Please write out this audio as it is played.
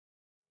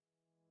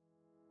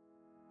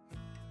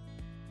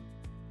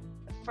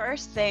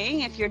first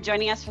thing, if you're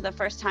joining us for the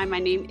first time, my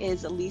name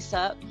is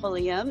Lisa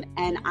Pulliam,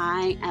 and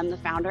I am the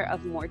founder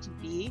of More to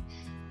Be,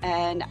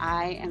 and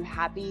I am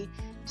happy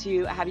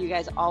to have you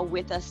guys all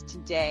with us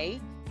today.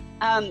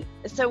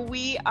 So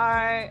we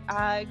are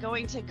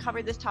going to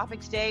cover this topic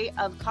today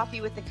of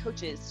Coffee with the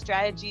Coaches,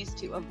 strategies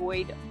to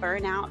avoid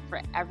burnout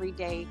for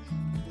everyday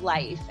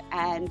life.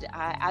 And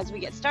as we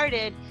get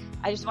started,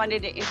 I just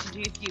wanted to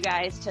introduce you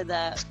guys to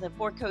the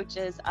 4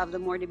 coaches of the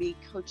More to Be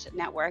Coach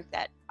Network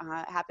that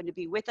happen to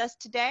be with us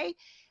today,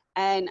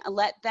 and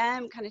let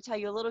them kind of tell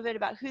you a little bit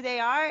about who they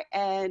are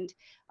and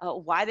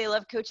why they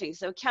love coaching.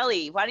 So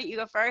Kelly, why don't you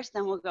go first?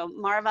 Then we'll go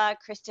Marva,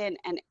 Kristen,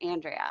 and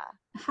Andrea.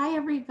 Hi,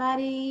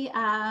 everybody.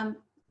 My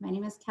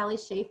name is Kelly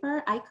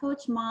Schaefer. I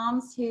coach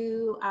moms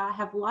who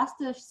have lost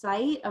their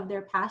sight of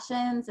their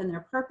passions and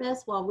their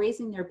purpose while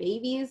raising their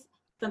babies,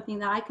 something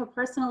that I could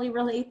personally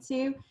relate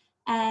to.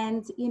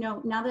 And,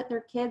 now that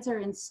their kids are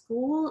in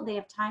school, they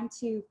have time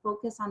to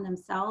focus on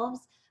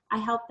themselves. I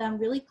help them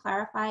really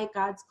clarify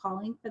God's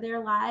calling for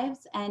their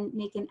lives and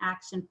make an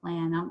action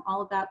plan. I'm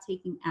all about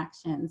taking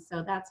action.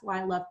 So that's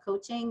why I love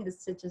coaching,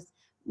 is to just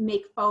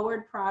make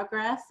forward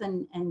progress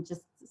and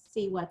just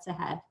see what's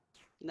ahead.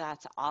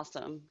 That's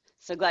awesome.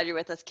 So glad you're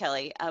with us,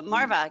 Kelly.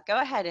 Marva, go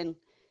ahead and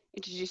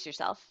introduce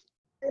yourself.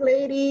 Hey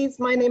ladies,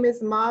 my name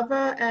is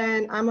Marva,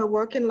 and I'm a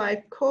working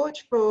life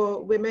coach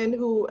for women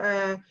who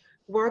are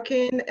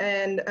working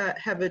and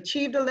have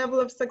achieved a level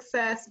of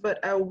success,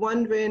 but are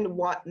wondering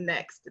what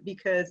next.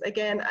 Because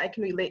again, I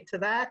can relate to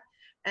that.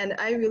 And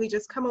I really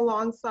just come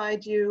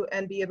alongside you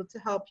and be able to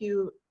help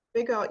you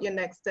figure out your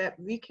next step,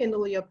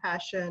 rekindle your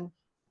passion,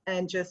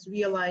 and just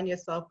realign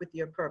yourself with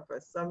your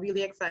purpose. So I'm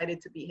really excited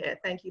to be here.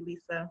 Thank you,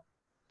 Lisa.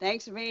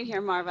 Thanks for being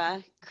here,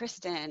 Marva.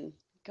 Kristen,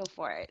 go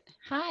for it.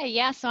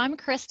 Hi, so I'm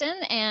Kristen,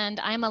 and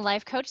I'm a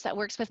life coach that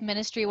works with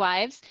ministry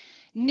wives,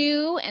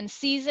 new and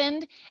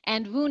seasoned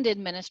and wounded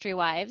ministry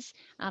wives,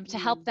 to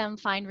help them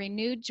find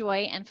renewed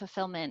joy and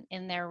fulfillment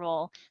in their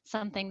role,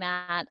 something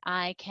that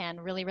I can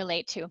really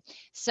relate to.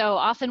 So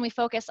often we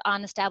focus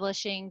on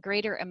establishing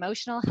greater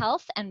emotional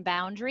health and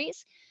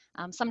boundaries,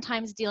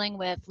 sometimes dealing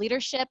with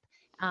leadership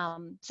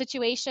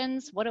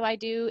situations. What do I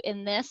do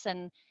in this?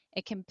 And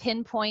it can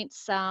pinpoint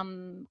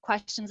some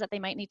questions that they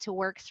might need to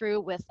work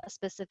through with a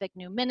specific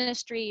new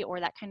ministry or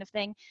that kind of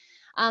thing.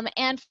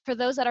 And for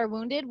those that are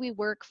wounded, we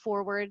work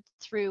forward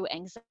through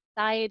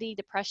anxiety,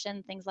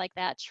 depression, things like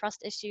that,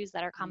 trust issues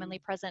that are commonly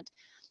present.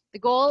 The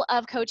goal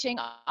of coaching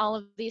all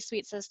of these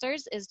sweet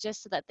sisters is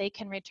just so that they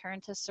can return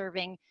to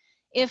serving,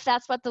 if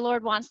that's what the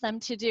Lord wants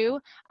them to do.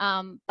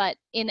 But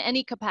in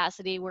any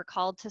capacity, we're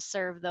called to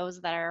serve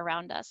those that are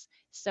around us.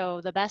 So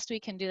the best we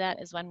can do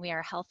that is when we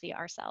are healthy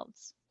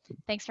ourselves.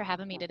 Thanks for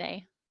having me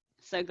today.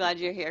 So glad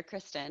you're here,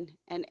 Kristen.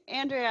 And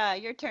Andrea,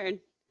 your turn.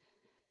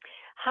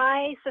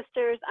 Hi,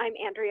 sisters. I'm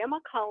Andrea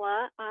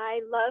McCullough.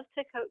 I love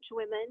to coach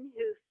women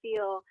who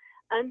feel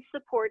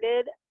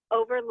unsupported,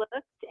 overlooked,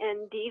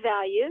 and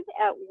devalued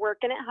at work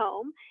and at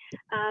home.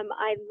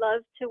 I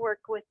love to work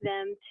with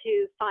them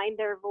to find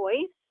their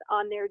voice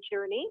on their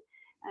journey,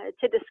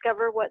 to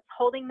discover what's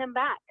holding them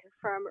back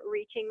from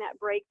reaching that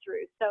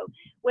breakthrough. So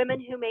women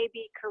who may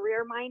be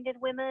career-minded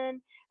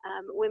women,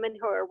 women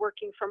who are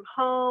working from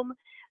home,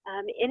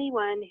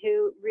 anyone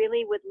who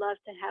really would love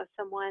to have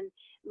someone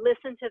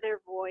listen to their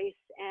voice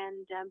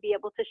and be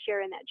able to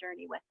share in that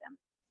journey with them.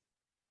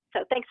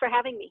 So thanks for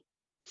having me.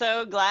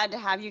 So glad to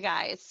have you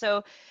guys.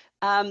 So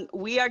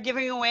we are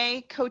giving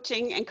away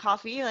coaching and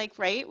coffee,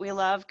 right? We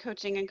love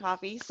coaching and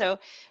coffee. So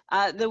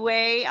the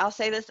way, I'll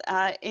say this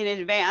in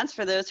advance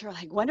for those who are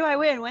like, when do I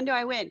win? When do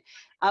I win?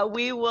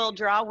 We will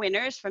draw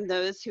winners from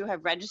those who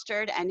have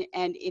registered. And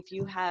if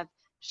you have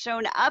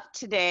shown up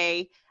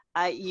today,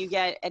 you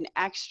get an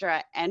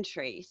extra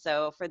entry.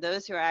 So for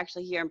those who are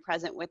actually here and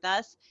present with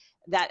us,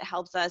 that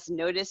helps us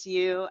notice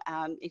you.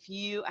 If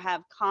you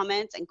have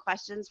comments and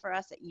questions for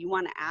us that you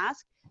want to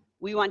ask,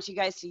 we want you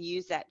guys to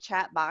use that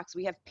chat box.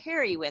 We have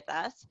Perry with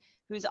us,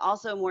 who's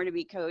also a More to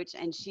Be coach,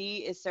 and she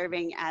is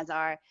serving as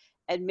our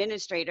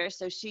administrator,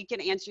 so she can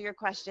answer your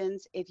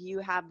questions if you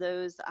have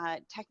those,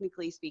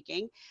 technically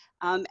speaking.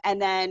 And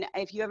then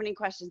if you have any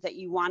questions that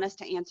you want us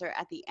to answer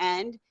at the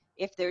end,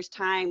 if there's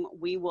time,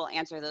 we will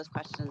answer those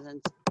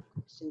questions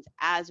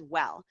as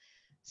well.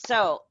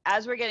 So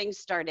as we're getting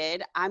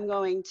started, I'm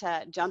going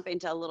to jump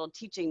into a little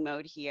teaching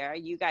mode here.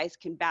 You guys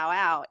can bow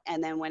out,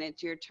 and then when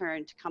it's your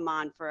turn to come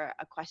on for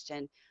a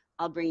question,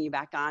 I'll bring you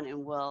back on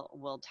and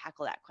we'll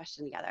tackle that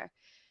question together.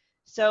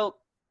 So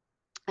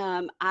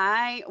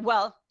I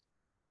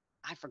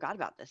forgot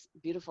about this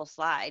beautiful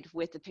slide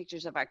with the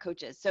pictures of our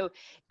coaches. So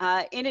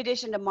in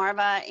addition to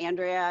Marva,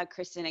 Andrea,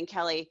 Kristen, and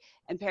Kelly,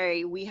 and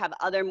Perry, we have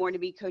other More to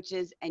Be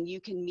coaches, and you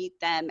can meet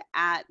them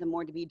at the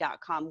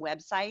moretobe.com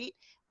website.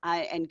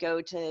 And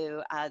go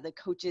to the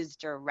coaches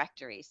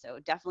directory. So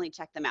definitely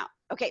check them out.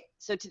 Okay,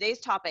 so today's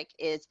topic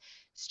is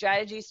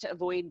strategies to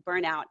avoid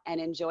burnout and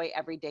enjoy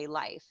everyday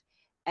life.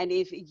 And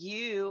if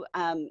you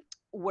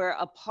were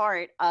a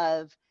part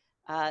of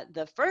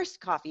the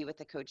first Coffee with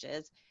the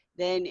Coaches,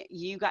 then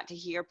you got to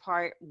hear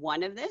part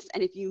 1 of this.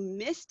 And if you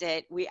missed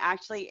it, we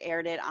actually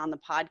aired it on the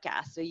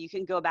podcast. So you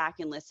can go back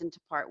and listen to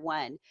part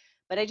 1.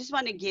 But I just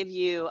want to give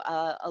you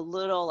a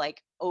little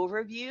like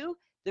overview.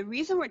 The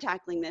reason we're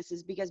tackling this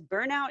is because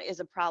burnout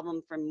is a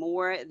problem for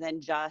more than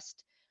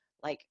just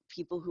like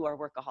people who are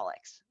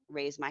workaholics.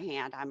 Raise my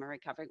hand, I'm a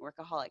recovering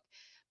workaholic.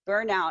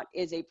 Burnout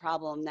is a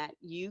problem that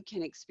you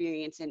can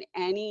experience in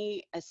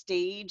any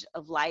stage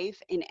of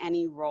life, in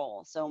any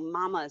role. So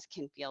mamas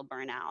can feel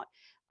burnout.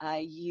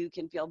 You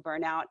can feel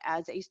burnout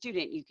as a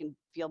student. You can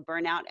feel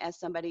burnout as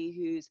somebody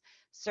who's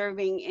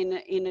serving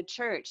in a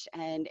church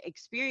and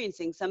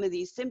experiencing some of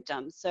these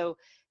symptoms. So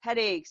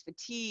headaches,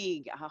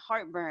 fatigue,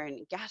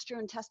 heartburn,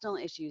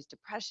 gastrointestinal issues,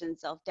 depression,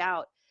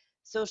 self-doubt,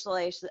 social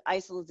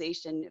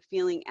isolation,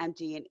 feeling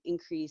empty, and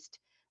increased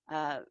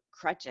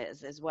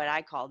crutches is what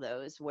I call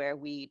those, where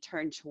we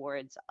turn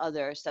towards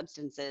other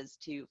substances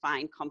to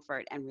find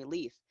comfort and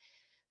relief.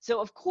 So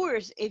of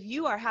course, if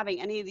you are having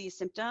any of these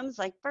symptoms,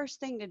 like first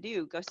thing to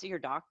do, go see your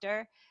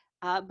doctor.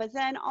 But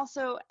then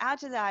also add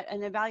to that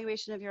an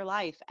evaluation of your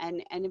life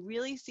and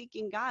really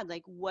seeking God,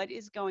 like what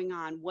is going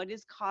on? What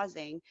is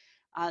causing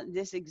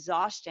this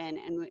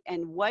exhaustion?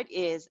 And what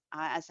is,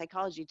 as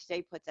psychology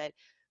today puts it,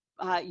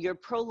 your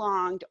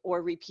prolonged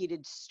or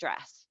repeated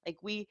stress. Like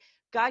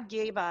God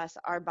gave us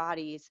our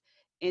bodies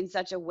in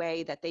such a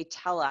way that they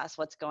tell us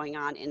what's going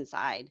on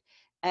inside.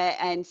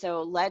 And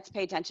so let's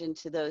pay attention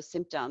to those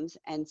symptoms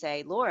and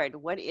say, Lord,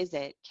 what is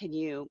it? Can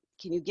you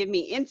give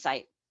me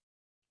insight?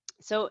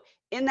 So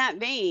in that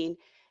vein,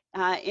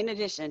 in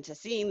addition to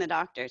seeing the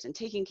doctors and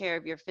taking care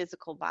of your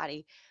physical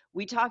body,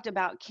 we talked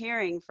about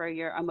caring for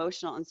your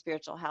emotional and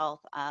spiritual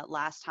health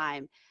last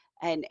time,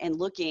 and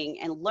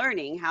looking and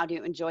learning how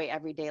to enjoy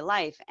everyday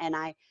life. And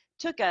I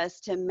took us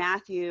to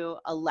Matthew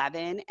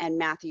 11 and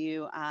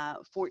Matthew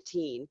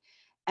 14.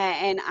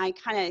 And I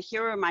kind of,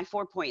 here are my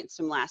 4 points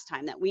from last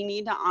time: that we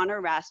need to honor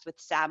rest with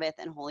Sabbath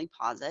and holy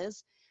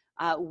pauses,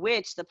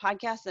 which the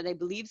podcast that I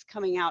believe is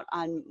coming out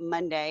on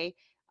Monday,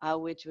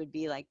 which would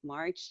be like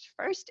March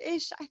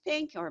 1st-ish, I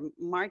think, or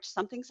March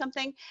something,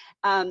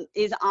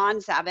 is on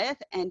Sabbath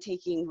and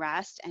taking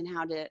rest and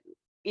how to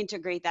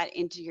integrate that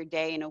into your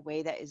day in a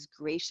way that is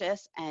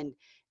gracious and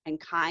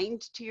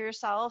kind to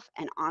yourself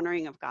and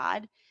honoring of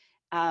God.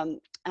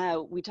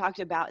 We talked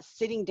about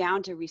sitting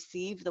down to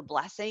receive the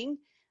blessing,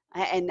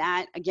 and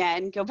that,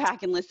 again, go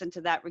back and listen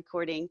to that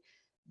recording,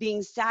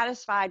 being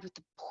satisfied with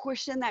the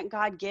portion that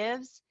God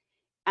gives,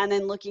 and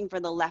then looking for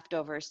the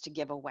leftovers to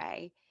give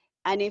away.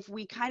 And if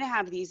we kind of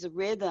have these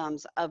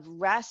rhythms of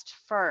rest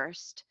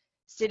first,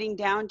 sitting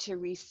down to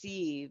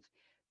receive,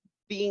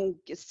 being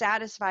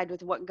satisfied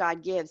with what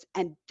God gives,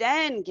 and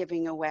then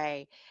giving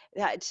away,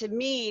 that, to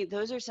me,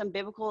 those are some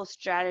biblical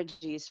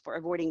strategies for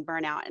avoiding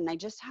burnout. And I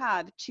just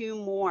have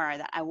 2 more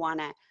that I want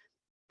to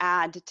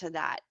add to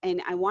that.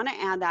 And I want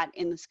to add that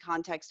in this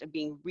context of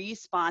being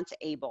response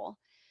able.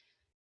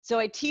 So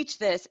I teach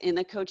this in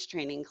the coach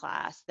training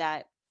class,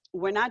 that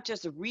we're not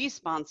just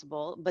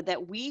responsible, but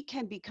that we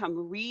can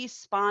become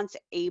response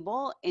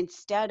able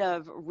instead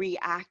of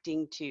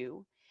reacting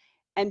to.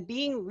 And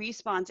being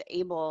response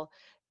able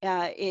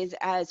is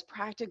as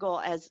practical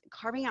as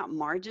carving out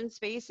margin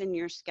space in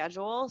your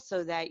schedule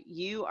so that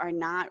you are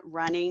not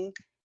running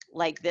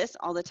like this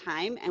all the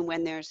time. And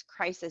when there's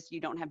crisis, you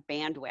don't have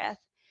bandwidth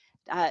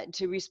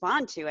to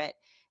respond to it.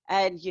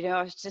 And,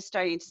 I was just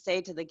starting to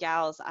say to the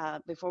gals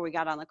before we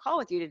got on the call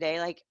with you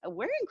today, like,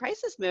 we're in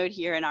crisis mode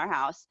here in our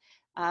house.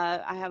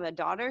 I have a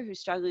daughter who's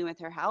struggling with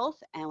her health,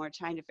 and we're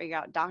trying to figure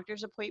out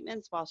doctor's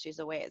appointments while she's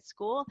away at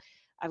school.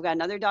 I've got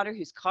another daughter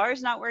whose car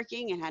is not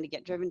working and had to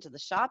get driven to the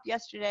shop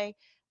yesterday.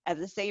 At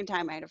the same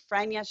time, I had a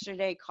friend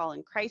yesterday call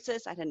in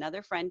crisis. I had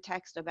another friend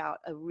text about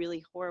a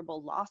really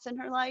horrible loss in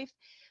her life.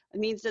 I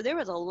mean, so there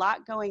was a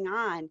lot going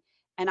on.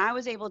 And I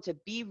was able to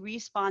be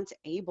response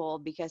able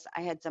because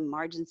I had some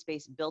margin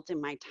space built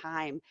in my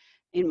time,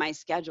 in my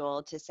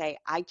schedule, to say,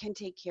 I can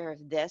take care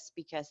of this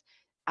because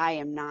I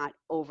am not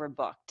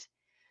overbooked.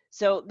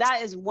 So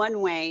that is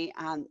one way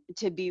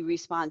to be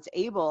response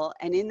able.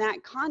 And in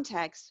that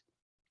context,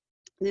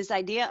 this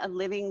idea of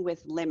living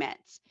with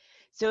limits.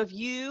 So if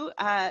you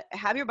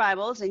have your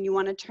Bibles and you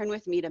want to turn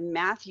with me to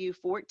Matthew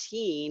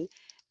 14,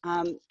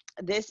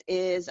 this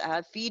is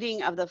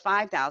feeding of the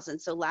 5,000.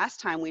 So last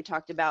time we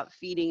talked about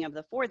feeding of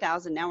the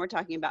 4,000. Now we're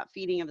talking about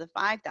feeding of the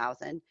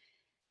 5,000.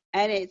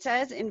 And it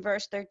says in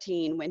verse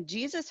 13, when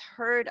Jesus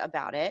heard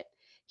about it,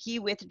 he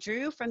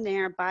withdrew from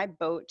there by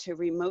boat to a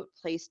remote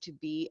place to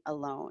be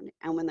alone.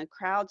 And when the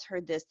crowds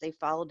heard this, they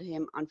followed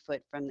him on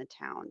foot from the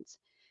towns.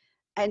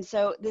 And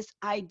so this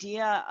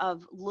idea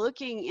of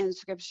looking in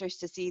scriptures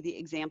to see the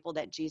example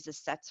that Jesus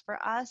sets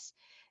for us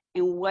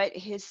and what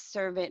his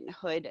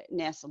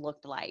servanthoodness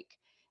looked like.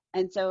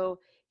 And so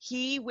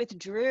he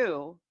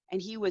withdrew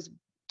and he was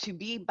to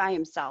be by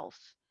himself.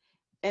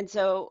 And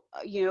so,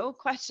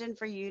 question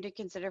for you to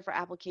consider for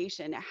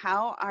application: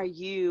 how are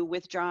you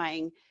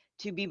withdrawing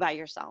to be by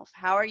yourself?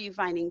 How are you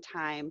finding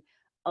time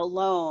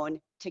alone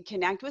to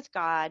connect with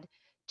God,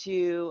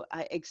 to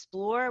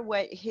explore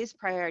what his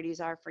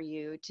priorities are for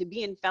you, to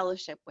be in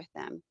fellowship with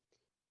them?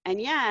 And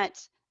yet,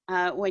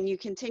 when you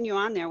continue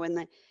on there,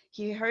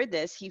 he heard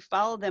this, he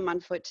followed them on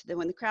foot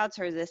when the crowds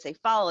heard this, they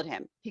followed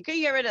him. He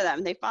couldn't get rid of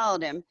them. They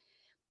followed him.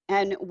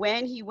 And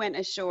when he went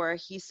ashore,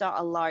 he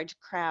saw a large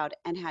crowd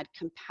and had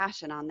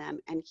compassion on them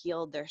and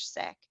healed their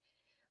sick.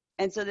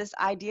 And so this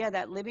idea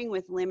that living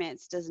with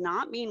limits does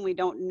not mean we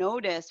don't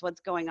notice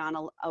what's going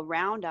on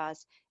around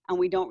us and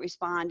we don't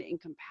respond in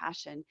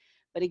compassion.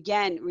 But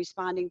again,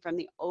 responding from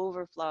the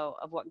overflow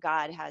of what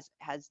God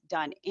has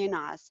done in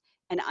us,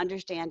 and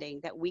understanding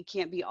that we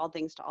can't be all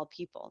things to all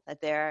people, that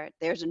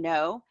there's a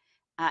no,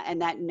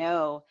 and that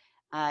no,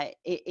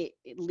 it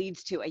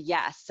leads to a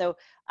yes. So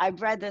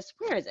I've read this,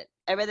 where is it?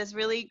 I read this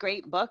really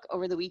great book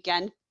over the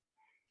weekend,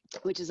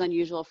 which is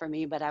unusual for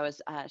me, but I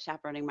was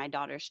chaperoning my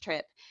daughter's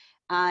trip.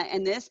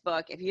 And this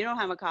book, if you don't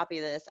have a copy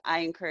of this, I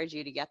encourage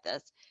you to get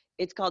this.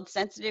 It's called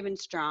Sensitive and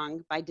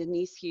Strong by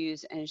Denise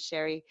Hughes and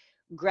Sherry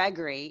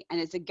Gregory, and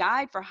it's a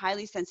guide for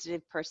highly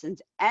sensitive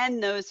persons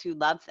and those who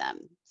love them.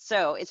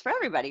 So it's for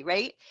everybody,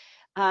 right?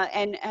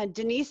 And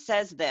Denise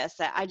says this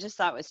that I just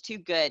thought was too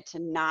good to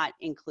not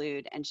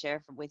include and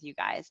share with you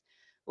guys.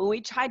 When we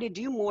try to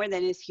do more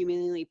than is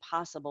humanly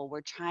possible,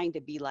 we're trying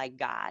to be like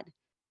God.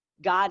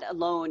 God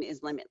alone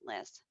is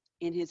limitless.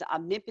 In his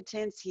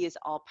omnipotence, he is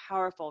all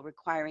powerful,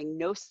 requiring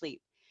no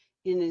sleep.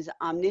 In his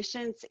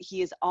omniscience,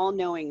 he is all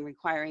knowing,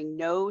 requiring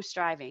no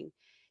striving.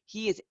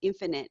 He is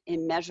infinite,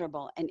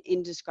 immeasurable, and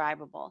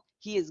indescribable.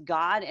 He is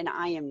God, and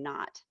I am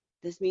not.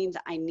 This means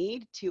I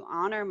need to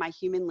honor my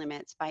human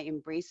limits by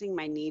embracing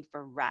my need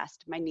for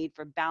rest, my need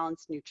for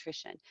balanced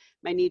nutrition,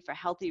 my need for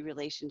healthy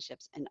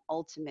relationships, and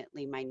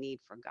ultimately my need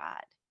for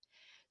God.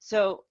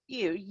 So,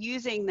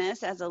 using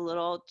this as a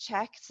little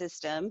check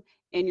system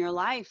in your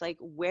life, like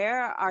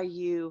where are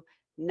you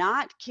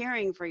not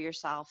caring for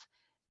yourself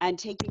and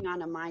taking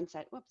on a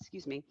mindset,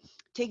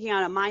 taking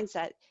on a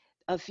mindset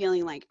of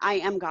feeling like I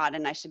am God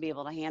and I should be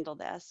able to handle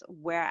this.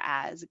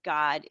 Whereas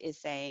God is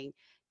saying,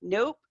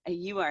 nope,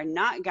 you are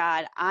not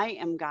God, I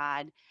am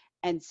God.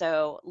 And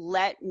so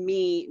let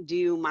me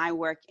do my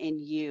work in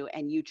you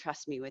and you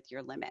trust me with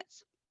your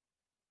limits.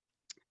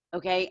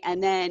 Okay,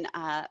 and then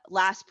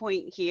last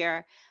point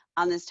here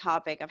on this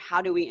topic of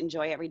how do we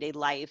enjoy everyday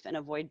life and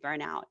avoid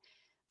burnout.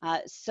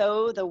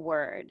 Sow the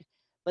word,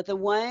 but the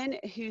one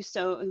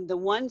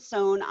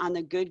sown on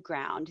the good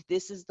ground,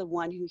 this is the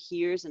one who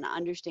hears and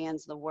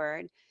understands the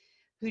word,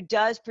 who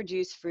does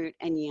produce fruit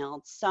and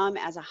yield, some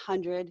as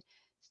 100,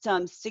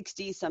 some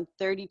 60, some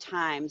 30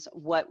 times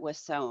what was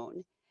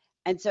sown.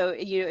 And so,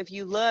 if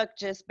you look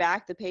just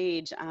back the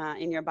page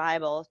in your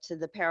Bible to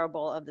the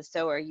parable of the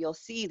sower, you'll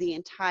see the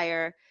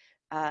entire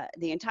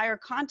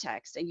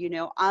context.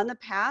 And on the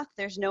path,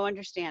 there's no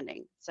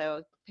understanding.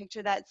 So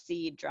picture that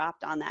seed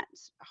dropped on that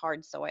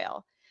hard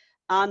soil.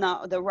 On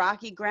the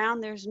rocky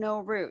ground, there's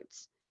no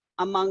roots.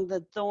 Among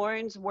the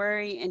thorns,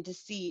 worry and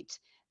deceit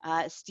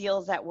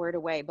steals that word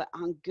away. But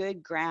on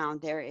good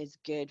ground, there is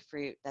good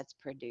fruit that's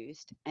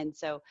produced. And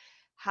so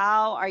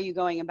how are you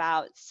going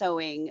about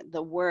sowing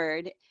the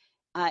word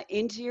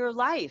into your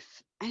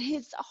life? And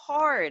it's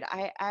hard.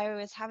 I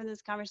was having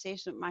this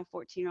conversation with my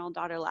 14-year-old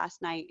daughter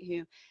last night,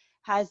 who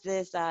has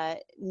this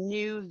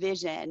new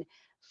vision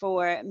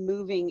for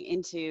moving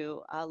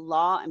into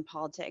law and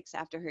politics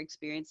after her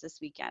experience this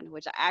weekend,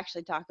 which I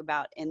actually talk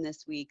about in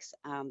this week's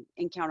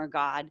Encounter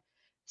God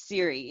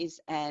series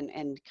and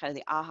kind of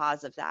the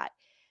ahas of that.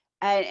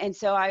 And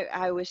so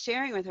I was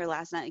sharing with her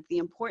last night, like, the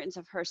importance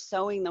of her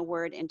sowing the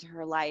word into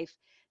her life,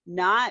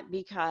 not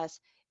because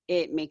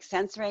it makes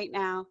sense right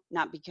now,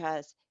 not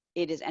because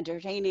it is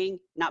entertaining,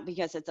 not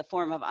because it's a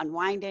form of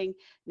unwinding,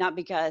 not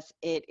because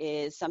it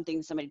is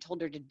something somebody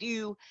told her to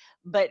do,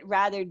 but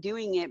rather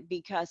doing it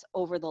because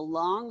over the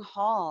long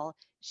haul,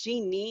 she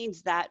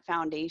needs that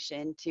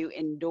foundation to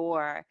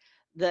endure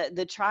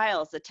the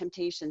trials, the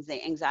temptations,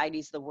 the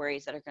anxieties, the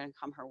worries that are going to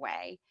come her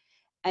way.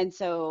 And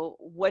so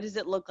what does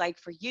it look like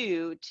for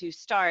you to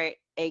start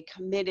a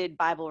committed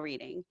Bible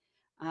reading?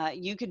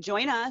 You could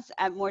join us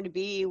at More to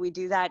Be. We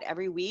do that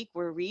every week.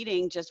 We're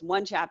reading just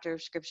one chapter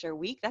of scripture a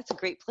week. That's a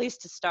great place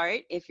to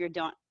start if you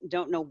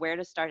don't know where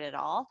to start at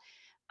all.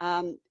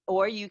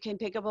 Or you can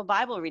pick up a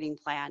Bible reading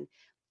plan.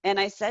 And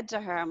I said to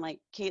her, I'm like,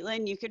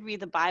 Caitlin, you could read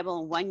the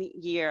Bible in 1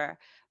 year,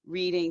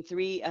 reading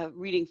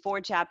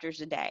 4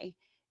 chapters a day.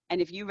 And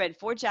if you read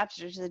 4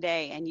 chapters a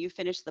day and you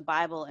finish the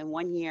Bible in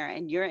 1 year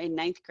and you're in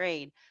 9th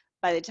grade,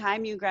 by the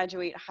time you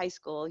graduate high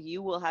school,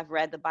 you will have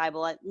read the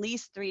Bible at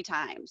least 3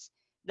 times.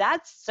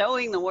 That's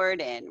sowing the word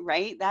in,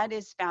 right? That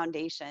is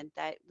foundation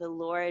that the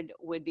Lord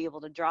would be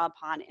able to draw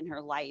upon in her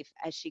life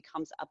as she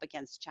comes up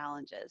against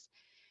challenges.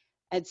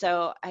 And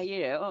so,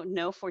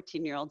 no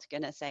 14-year-old's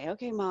going to say,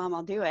 okay, Mom,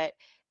 I'll do it,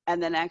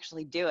 and then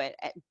actually do it.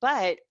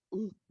 But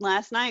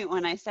last night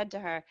when I said to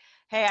her,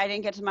 hey, I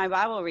didn't get to my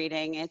Bible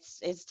reading. It's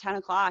 10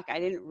 o'clock. I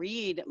didn't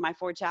read my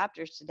 4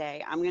 chapters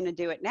today. I'm going to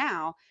do it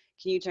now.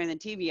 Can you turn the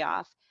TV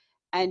off?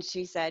 And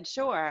she said,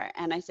 sure.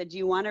 And I said, do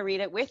you want to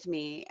read it with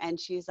me? And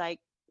she's like,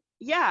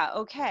 yeah,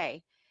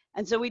 okay.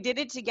 And so we did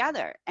it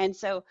together. And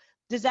so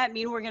does that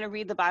mean we're going to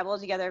read the Bible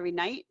together every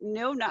night?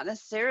 No, not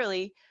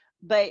necessarily.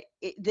 But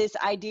this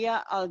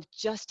idea of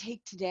just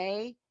take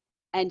today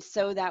and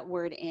sew that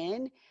word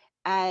in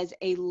as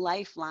a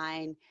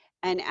lifeline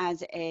and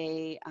as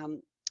a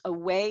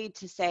way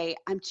to say,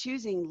 I'm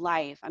choosing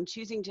life. I'm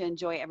choosing to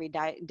enjoy every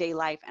day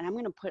life. And I'm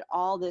going to put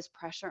all this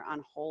pressure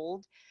on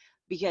hold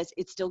because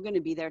it's still going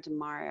to be there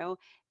tomorrow.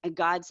 And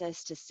God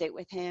says to sit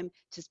with him,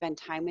 to spend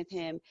time with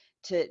him,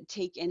 to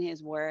take in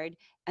his word,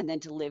 and then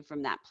to live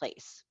from that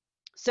place.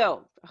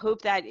 So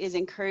hope that is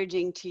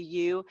encouraging to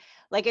you.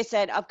 Like I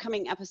said,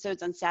 upcoming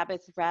episodes on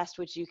Sabbath rest,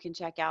 which you can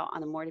check out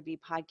on the More to Be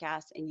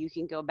podcast, and you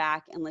can go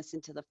back and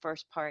listen to the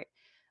first part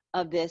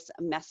of this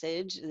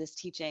message, this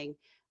teaching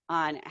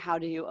on how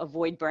to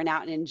avoid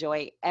burnout and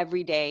enjoy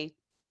everyday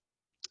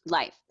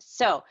life.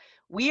 So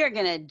we are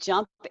going to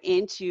jump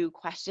into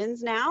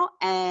questions now.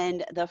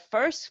 And the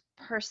first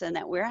person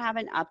that we're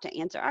having up to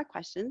answer our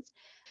questions.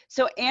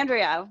 So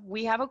Andrea,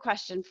 we have a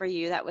question for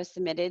you that was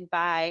submitted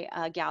by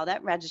a gal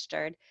that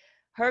registered.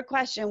 Her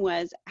question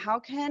was, how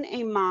can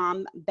a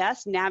mom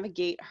best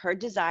navigate her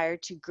desire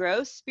to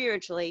grow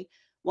spiritually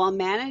while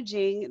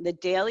managing the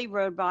daily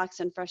roadblocks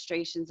and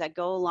frustrations that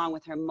go along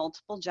with her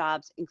multiple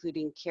jobs,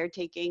 including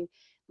caretaking,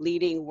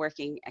 leading,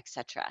 working,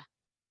 etc.?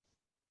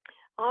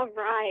 All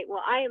right.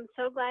 Well, I am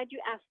so glad you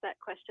asked that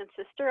question,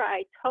 sister.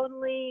 I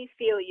totally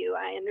feel you.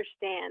 I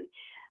understand.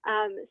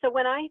 So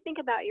when I think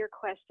about your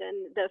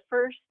question, the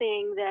first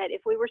thing that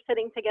if we were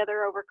sitting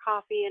together over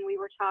coffee and we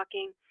were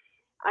talking,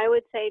 I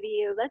would say to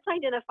you, let's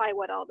identify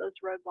what all those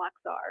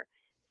roadblocks are.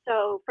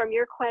 So from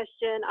your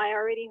question, I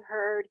already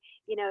heard,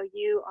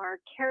 you are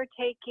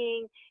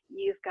caretaking,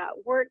 you've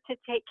got work to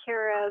take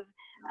care of,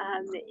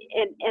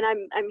 and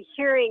I'm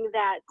hearing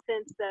that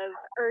sense of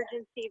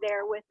urgency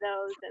there with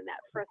those and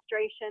that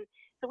frustration.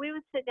 So we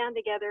would sit down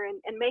together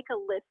and make a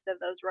list of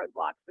those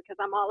roadblocks because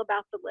I'm all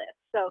about the list.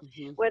 So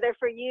whether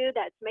for you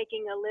that's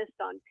making a list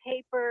on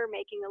paper,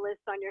 making a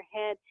list on your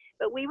head,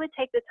 but we would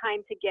take the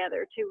time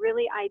together to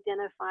really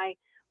identify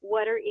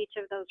what are each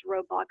of those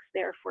roadblocks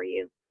there for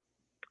you.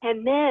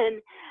 And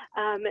then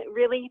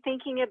really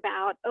thinking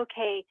about,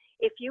 okay,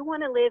 if you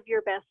want to live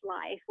your best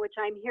life, which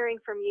I'm hearing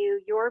from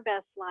you, your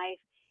best life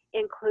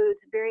includes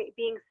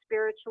being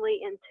spiritually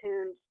in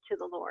tune to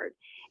the Lord.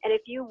 And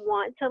if you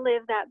want to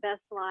live that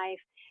best life,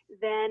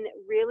 then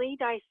really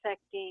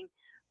dissecting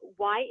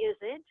why is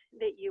it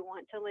that you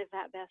want to live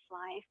that best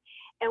life?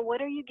 And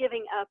what are you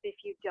giving up if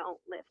you don't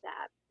live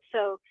that?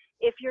 So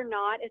if you're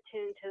not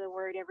attuned to the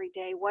word every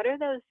day, what are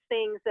those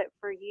things that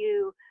for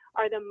you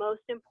are the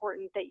most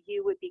important that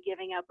you would be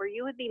giving up or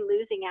you would be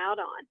losing out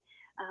on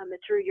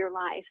through your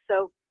life?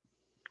 So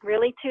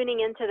really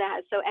tuning into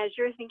that. So as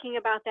you're thinking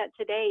about that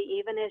today,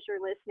 even as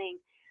you're listening,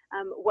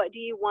 what do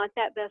you want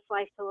that best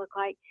life to look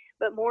like?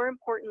 But more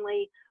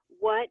importantly,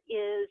 what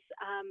is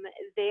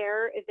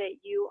there that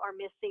you are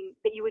missing,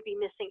 that you would be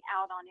missing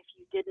out on if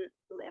you didn't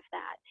live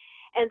that?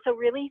 And so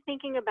really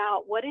thinking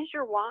about what is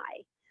your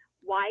why?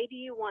 Why do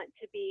you want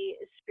to be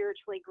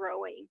spiritually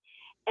growing?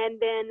 And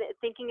then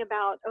thinking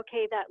about,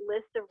 okay, that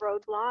list of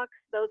roadblocks,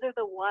 those are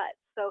the what.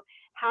 So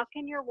how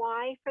can your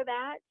why for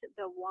that,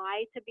 the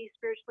why to be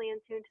spiritually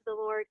in tune to the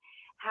Lord,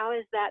 how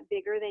is that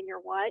bigger than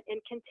your what? And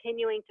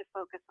continuing to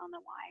focus on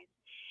the whys.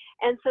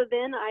 And so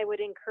then I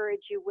would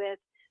encourage you with,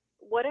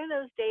 what are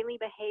those daily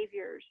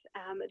behaviors,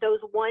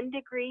 those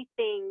 1-degree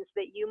things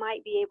that you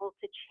might be able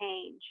to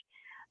change?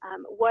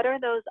 What are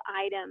those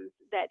items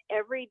that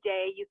every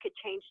day you could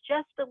change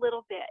just a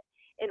little bit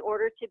in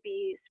order to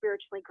be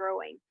spiritually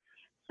growing?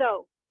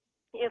 So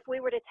if we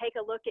were to take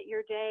a look at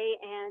your day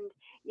and,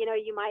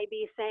 you might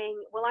be saying,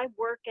 well, I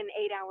work an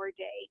 8-hour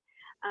day.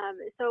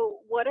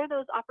 So what are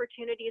those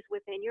opportunities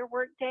within your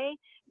work day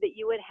that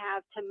you would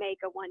have to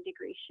make a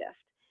 1-degree shift?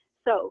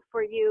 So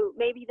for you,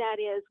 maybe that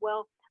is,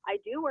 well, I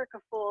do work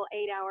a full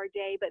 8-hour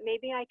day, but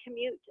maybe I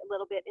commute a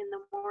little bit in the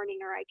morning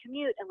or I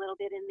commute a little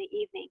bit in the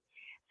evening.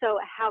 So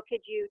how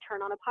could you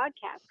turn on a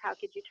podcast? How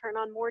could you turn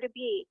on More to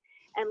Be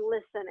and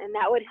listen? And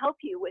that would help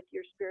you with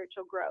your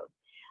spiritual growth.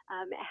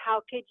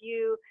 How could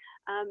you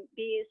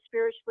be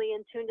spiritually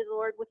in tune to the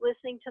Lord with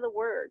listening to the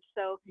word?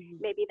 So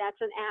maybe that's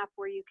an app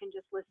where you can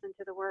just listen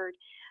to the word.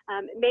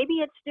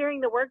 Maybe it's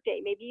during the workday.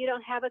 Maybe you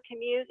don't have a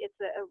commute.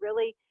 It's a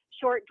really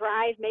short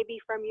drive,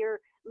 maybe from your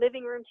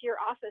living room to your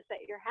office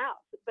at your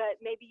house, but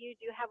maybe you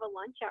do have a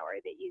lunch hour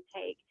that you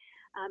take.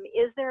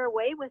 Is there a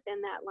way within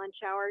that lunch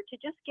hour to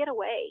just get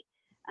away?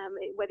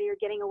 Whether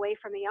you're getting away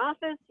from the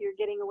office, you're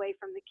getting away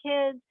from the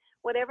kids,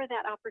 whatever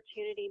that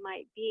opportunity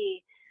might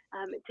be,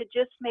 to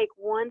just make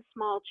one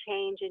small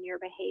change in your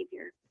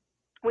behavior.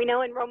 We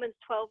know in Romans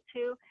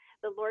 12:2,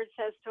 the Lord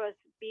says to us,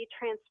 be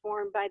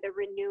transformed by the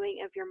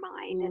renewing of your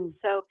mind. And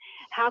so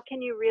how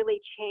can you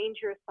really change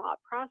your thought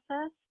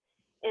process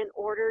in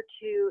order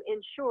to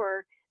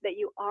ensure that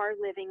you are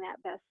living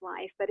that best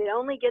life? But it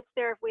only gets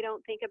there if we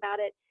don't think about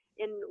it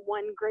in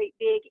one great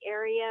big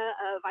area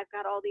of I've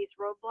got all these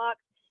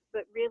roadblocks,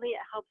 but really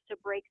it helps to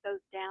break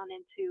those down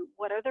into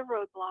what are the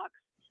roadblocks,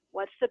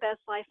 what's the best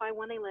life I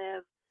want to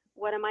live,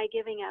 what am I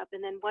giving up,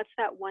 and then what's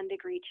that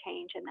 1-degree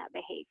change in that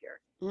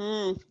behavior.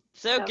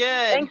 So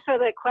good. Thanks for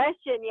the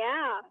question.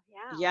 Yeah.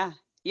 Yeah.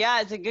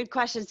 Yeah, it's a good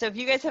question. So if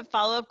you guys have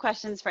follow-up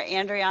questions for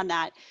Andrea on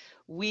that,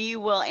 we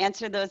will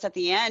answer those at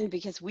the end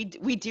because we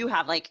do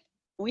have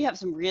we have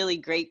some really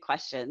great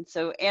questions.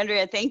 So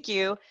Andrea, thank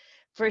you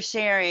for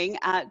sharing.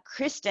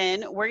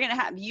 Kristen, we're gonna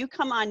have you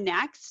come on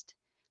next.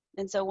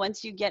 And so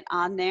once you get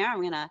on there,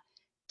 I'm gonna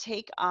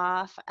take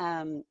off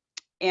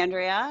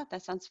Andrea.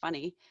 That sounds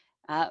funny.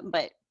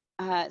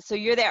 So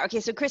you're there. Okay,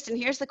 so Kristen,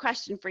 here's the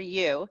question for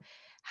you.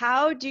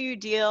 How do you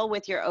deal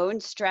with your own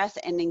stress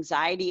and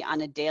anxiety on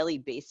a daily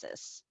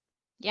basis?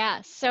 Yeah.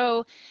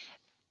 So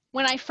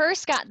when I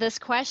first got this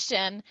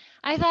question,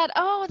 I thought,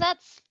 oh,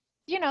 that's,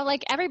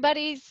 like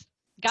everybody's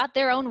got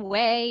their own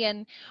way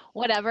and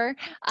whatever.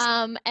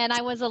 And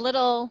I was a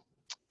little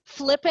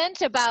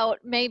flippant about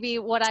maybe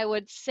what I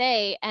would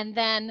say. And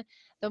then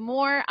the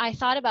more I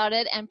thought about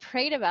it and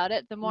prayed about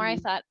it, the more I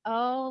thought,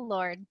 oh,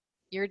 Lord,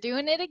 you're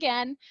doing it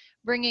again,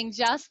 bringing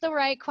just the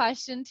right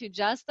question to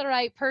just the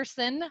right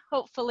person,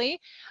 hopefully.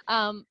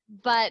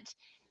 But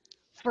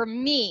for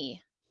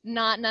me,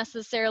 not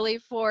necessarily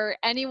for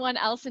anyone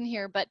else in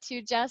here, but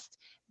to just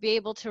be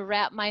able to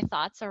wrap my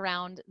thoughts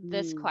around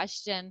this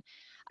question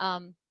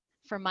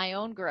for my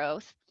own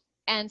growth.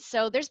 And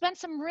so there's been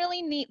some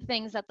really neat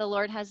things that the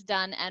Lord has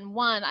done. And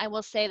one, I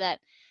will say that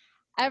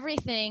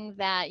everything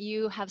that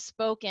you have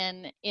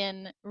spoken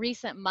in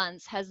recent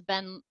months has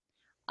been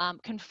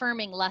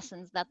confirming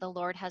lessons that the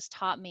Lord has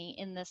taught me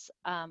in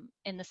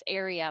this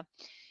area.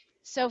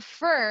 So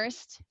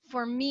first,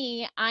 for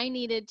me, I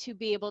needed to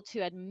be able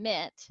to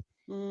admit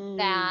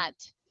that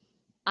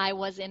I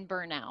was in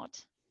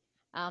burnout.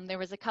 There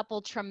was a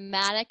couple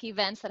traumatic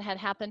events that had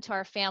happened to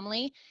our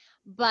family,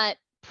 but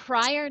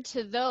prior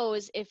to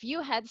those, if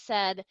you had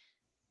said,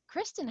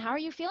 Kristen, how are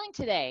you feeling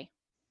today?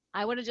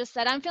 I would have just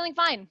said, I'm feeling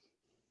fine.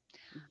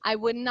 I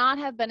would not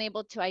have been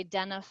able to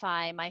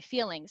identify my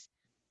feelings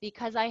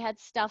because I had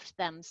stuffed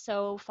them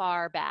so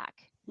far back.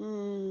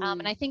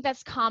 And I think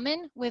that's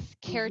common with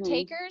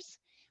caretakers.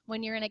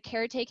 When you're in a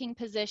caretaking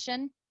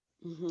position,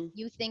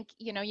 you think,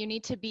 you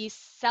need to be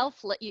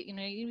selfless,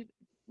 you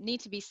need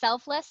to be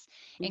selfless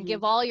and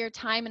give all your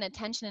time and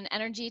attention and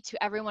energy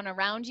to everyone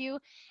around you.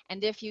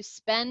 And if you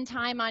spend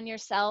time on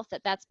yourself,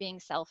 that's being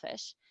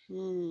selfish.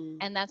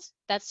 And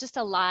that's just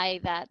a lie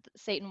that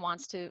Satan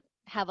wants to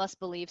have us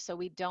believe, so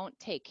we don't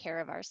take care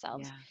of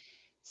ourselves. Yeah.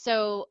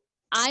 So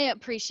I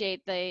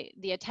appreciate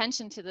the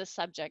attention to this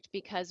subject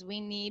because we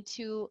need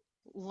to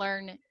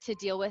learn to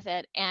deal with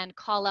it and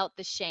call out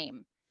the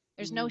shame.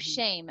 There's no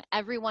shame.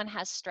 Everyone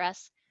has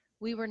stress.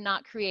 We were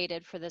not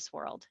created for this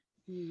world.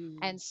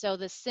 And so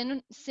the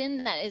sin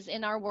that is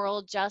in our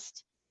world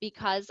just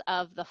because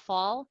of the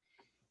fall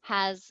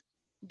has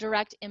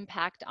direct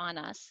impact on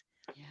us.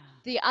 Yeah.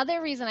 The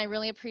other reason I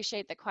really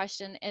appreciate the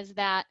question is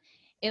that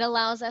it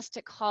allows us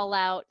to call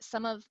out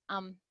some of,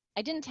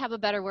 I didn't have a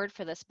better word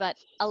for this, but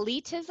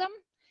elitism.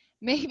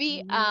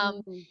 Maybe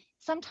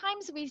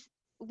sometimes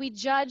we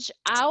judge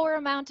our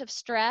amount of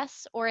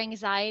stress or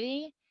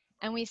anxiety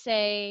and we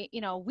say,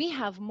 we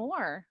have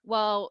more.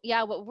 Well,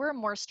 yeah, well, we're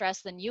more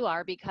stressed than you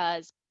are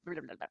because blah,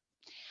 blah, blah.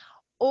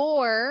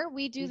 Or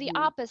we do the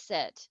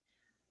opposite.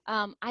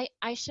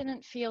 I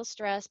shouldn't feel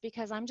stressed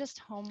because I'm just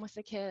home with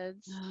the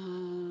kids.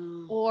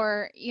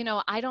 Or,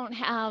 I don't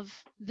have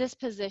this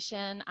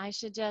position. I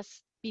should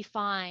just be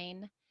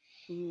fine.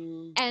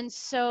 And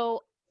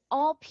so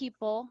all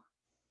people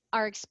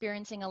are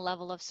experiencing a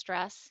level of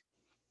stress,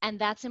 and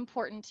that's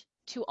important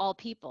to all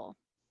people.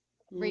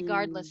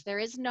 Regardless, there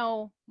is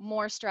no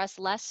more stress,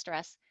 less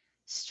stress.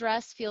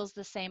 Stress feels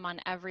the same on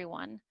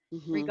everyone,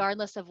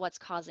 regardless of what's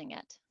causing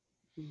it.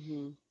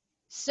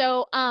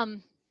 So,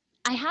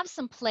 I have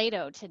some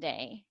Play-Doh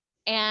today,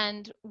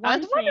 and I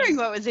was wondering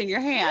what was in your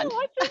hand. Yeah,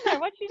 what's in there?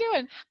 What you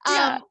doing?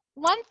 Yeah.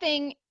 One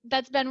thing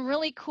that's been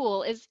really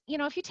cool is,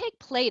 if you take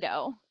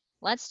Play-Doh,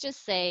 let's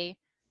just say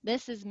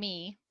this is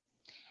me,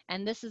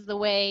 and this is the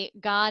way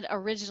God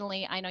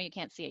originally. I know you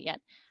can't see it yet.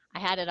 I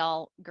had it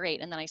all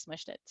great, and then I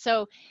smushed it.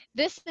 So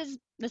this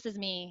is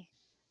me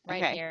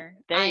right here.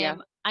 There you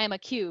go. I am a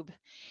cube,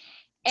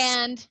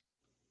 and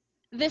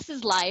this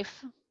is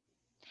life.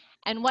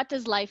 And what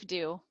does life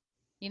do?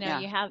 You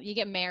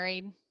get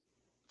married,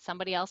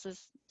 somebody else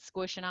is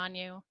squishing on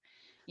you.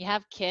 You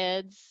have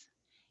kids,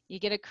 you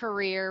get a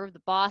career,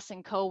 the boss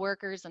and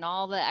coworkers and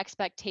all the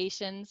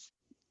expectations,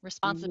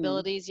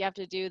 responsibilities you have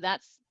to do.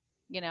 That's,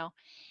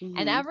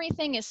 and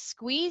everything is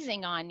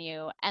squeezing on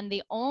you. And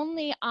the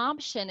only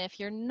option, if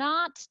you're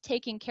not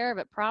taking care of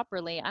it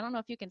properly, I don't know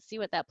if you can see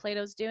what that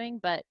Play-Doh's doing,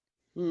 but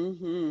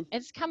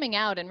it's coming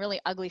out in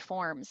really ugly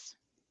forms.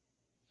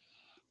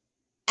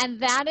 And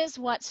that is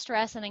what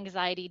stress and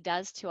anxiety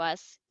does to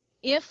us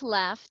if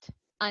left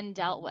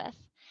undealt with.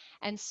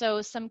 And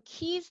so some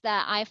keys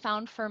that I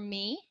found for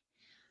me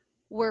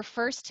were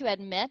first to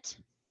admit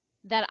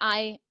that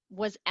I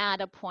was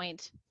at a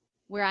point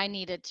where I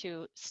needed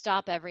to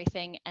stop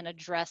everything and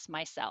address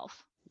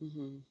myself,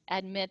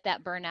 admit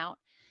that burnout,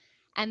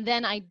 and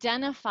then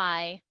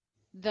identify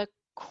the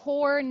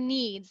core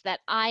needs that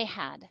I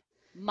had,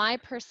 my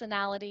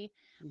personality,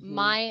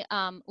 my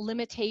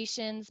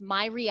limitations,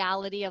 my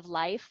reality of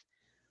life.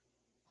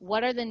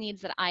 what are the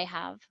needs that I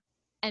have,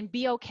 and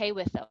be okay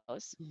with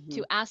those.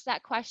 To ask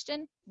that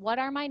question, what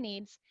are my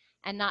needs,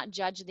 and not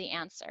judge the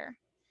answer.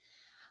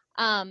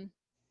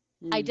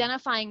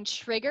 Identifying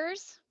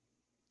triggers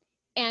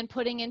and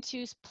putting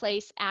into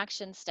place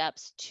action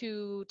steps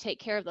to take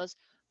care of those.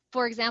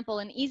 For example,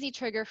 an easy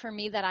trigger for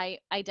me that I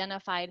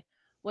identified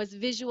was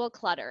visual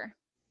clutter.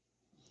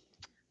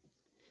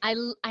 I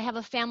have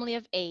a family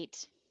of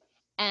 8,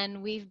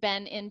 and we've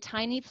been in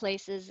tiny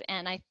places,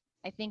 and I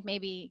think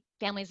maybe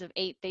families of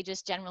 8, they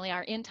just generally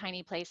are in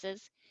tiny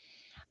places.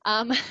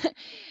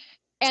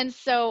 And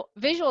so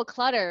visual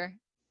clutter,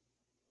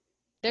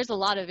 there's a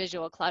lot of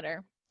visual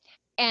clutter.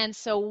 And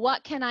so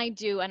what can I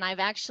do? And I've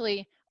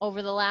actually,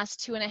 over the last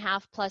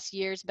 2.5+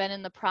 years, been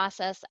in the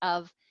process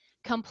of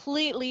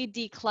completely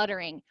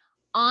decluttering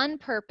on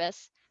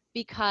purpose,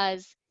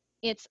 because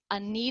it's a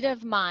need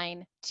of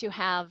mine to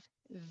have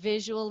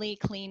visually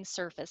clean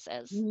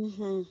surfaces.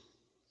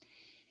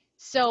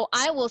 So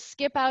I will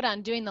skip out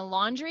on doing the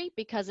laundry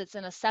because it's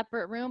in a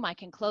separate room. I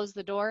can close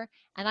the door,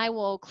 and I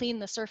will clean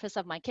the surface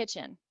of my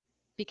kitchen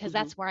because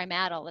that's where I'm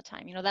at all the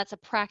time. You know, that's a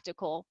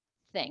practical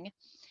thing.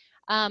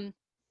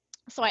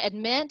 So I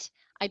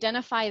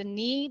identify the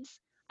needs,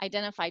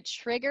 identify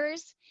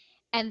triggers,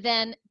 and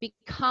then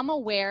become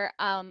aware.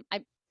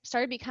 I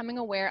started becoming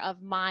aware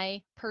of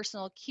my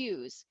personal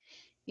cues.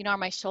 You know, are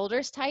my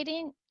shoulders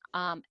tightening?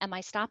 Am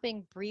I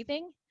stopping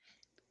breathing?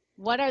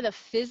 What are the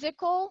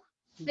physical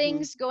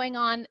things going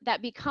on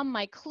that become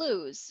my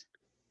clues?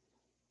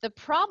 The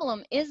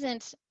problem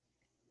isn't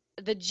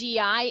the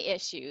GI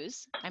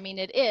issues. I mean,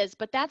 it is,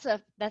 but that's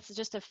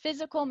just a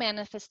physical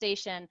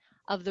manifestation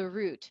of the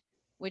root,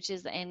 which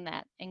is in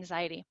that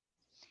anxiety.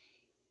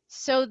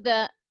 So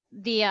the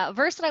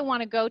verse that I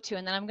want to go to,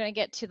 and then I'm going to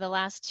get to the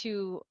last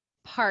 2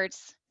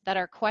 parts that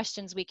are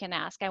questions we can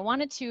ask. I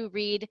wanted to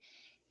read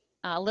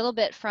a little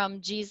bit from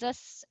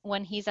Jesus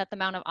when he's at the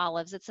Mount of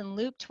Olives. It's in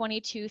Luke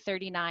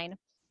 22:39.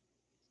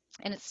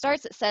 And it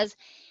says,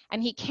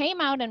 and he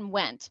came out and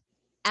went,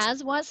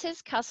 as was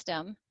his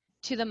custom,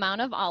 to the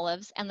Mount of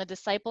Olives, and the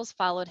disciples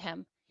followed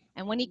him.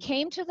 And when he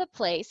came to the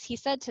place, he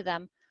said to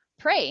them,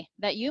 pray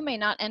that you may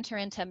not enter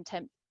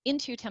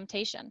into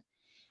temptation.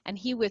 And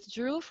he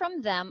withdrew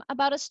from them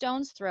about a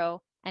stone's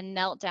throw and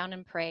knelt down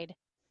and prayed,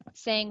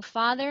 saying,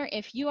 Father,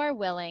 if you are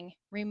willing,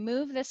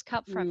 remove this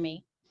cup from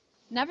me.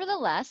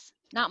 Nevertheless,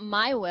 not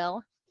my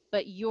will,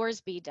 but yours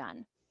be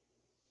done.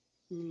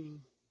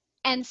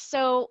 And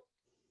so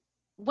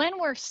when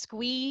we're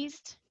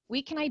squeezed,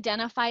 we can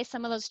identify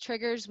some of those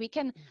triggers. We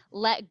can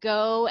let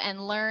go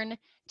and learn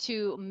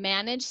to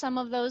manage some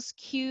of those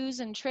cues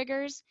and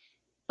triggers.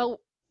 But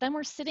then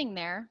we're sitting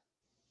there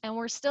and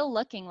we're still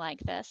looking like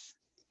this.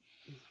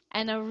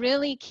 And a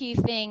really key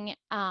thing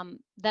that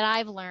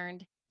I've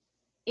learned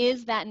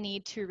is that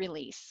need to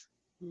release.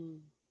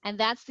 And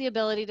that's the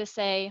ability to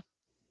say,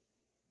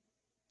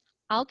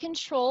 I'll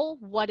control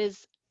what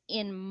is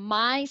in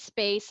my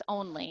space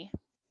only,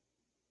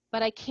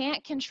 but I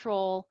can't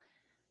control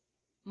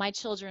my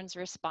children's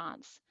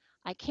response.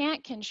 I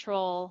can't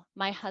control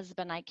my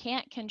husband. I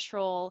can't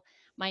control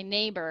my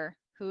neighbor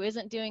who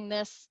isn't doing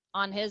this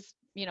on his,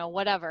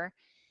 whatever.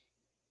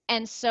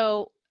 And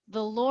so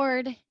the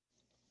Lord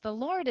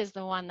is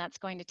the one that's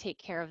going to take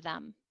care of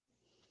them.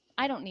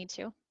 I don't need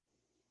to.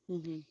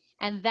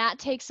 And that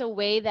takes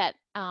away that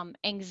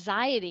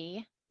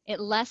anxiety. It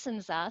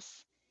lessens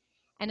us,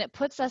 and it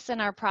puts us in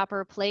our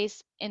proper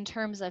place in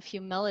terms of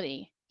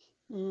humility.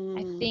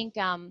 I think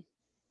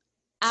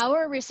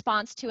our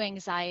response to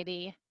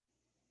anxiety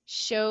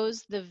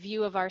shows the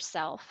view of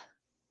ourself.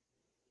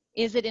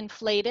 Is it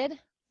inflated?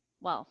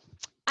 Well,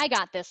 I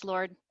got this,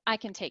 Lord. I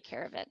can take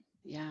care of it.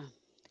 Yeah.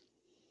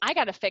 I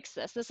got to fix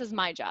this. This is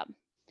my job.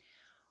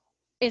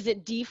 Is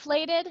it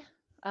deflated?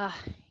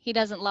 He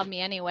doesn't love me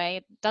anyway.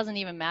 It doesn't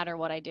even matter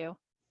what I do.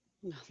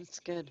 No, that's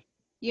good.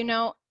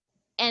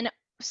 And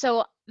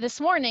so this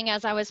morning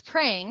as I was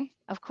praying,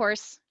 of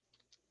course,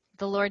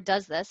 the Lord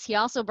does this. He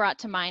also brought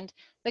to mind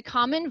the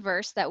common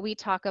verse that we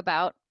talk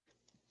about,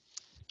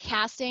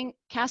 cast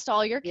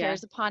all your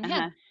cares upon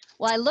him.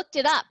 Well, I looked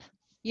it up.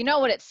 You know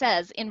what it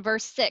says in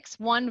verse 6,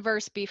 one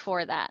verse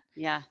before that.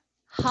 Yeah.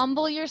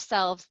 Humble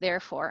yourselves,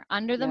 therefore,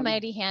 under the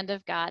mighty hand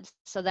of God,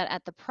 so that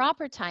at the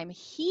proper time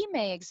he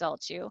may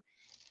exalt you,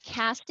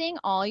 casting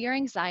all your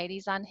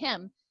anxieties on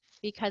him,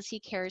 because he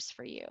cares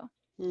for you.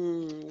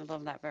 I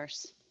love that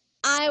verse.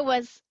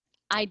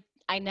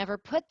 I never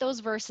put those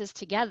verses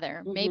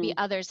together. Maybe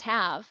others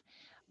have,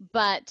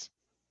 but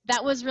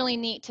that was really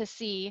neat to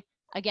see,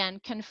 again,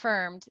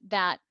 confirmed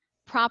that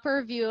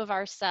proper view of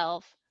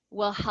ourselves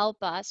will help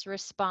us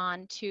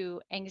respond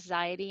to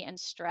anxiety and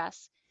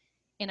stress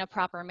in a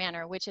proper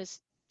manner, which is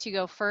to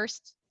go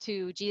first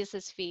to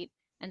Jesus's feet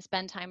and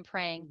spend time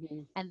praying,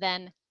 and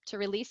then to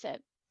release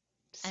it.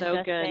 So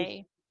and good.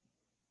 say,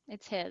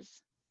 it's his.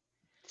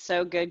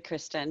 So good,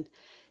 Kristen.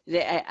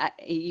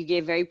 You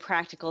gave very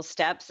practical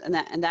steps, and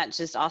that's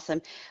just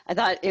awesome. I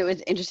thought it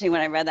was interesting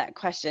when I read that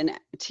question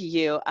to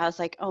you. I was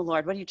like, oh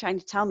Lord, what are you trying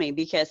to tell me?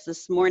 Because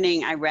this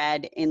morning I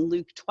read in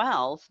Luke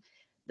 12,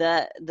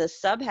 the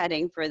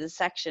subheading for the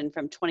section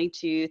from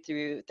 22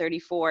 through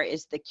 34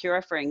 is the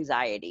cure for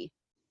anxiety.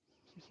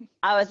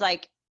 I was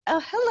like,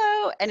 oh,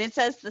 hello. And it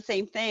says the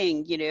same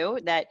thing, you know,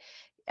 that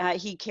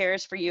he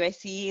cares for you. I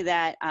see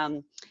that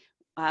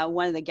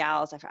one of the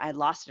gals, I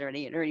lost it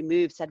already, it already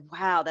moved, said,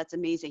 wow, that's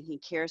amazing. He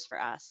cares for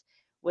us,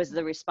 was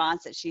the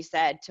response that she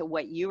said to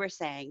what you were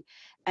saying.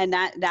 And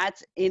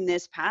that's in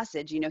this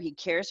passage, you know, he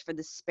cares for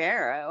the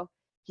sparrow.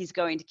 He's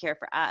going to care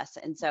for us.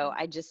 And so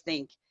I just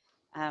think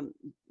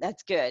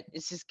that's good.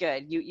 It's just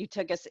good. You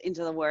took us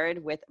into the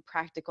word with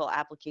practical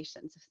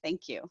applications.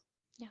 Thank you.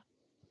 Yeah.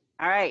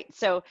 All right.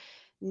 So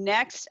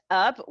next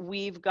up,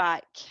 we've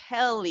got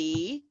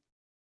Kelly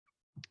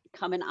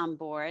coming on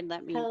board.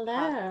 Let me.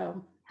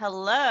 Hello.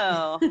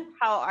 Hello.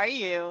 How are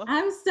you?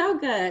 I'm so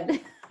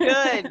good.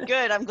 Good,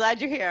 good. I'm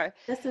glad you're here.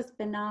 This is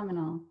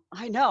phenomenal.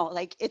 I know,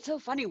 like, it's so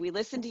funny. We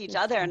listen to each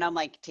other and I'm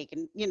like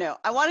taking, you know,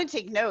 I want to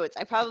take notes.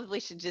 I probably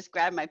should just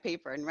grab my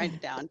paper and write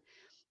it down.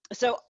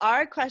 So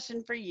our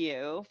question for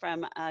you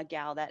from a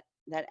gal that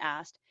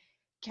asked,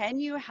 can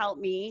you help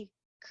me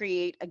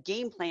create a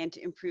game plan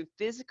to improve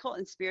physical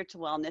and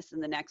spiritual wellness in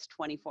the next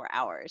 24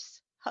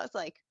 hours? I was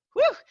like,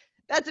 whew,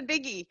 that's a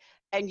biggie.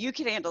 And you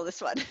can handle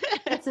this one.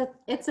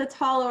 It's a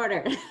tall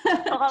order.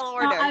 Tall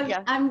order,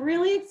 yeah. I'm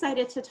really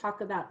excited to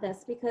talk about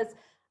this because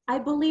I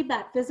believe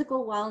that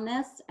physical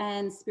wellness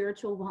and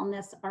spiritual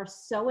wellness are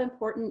so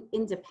important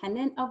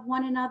independent of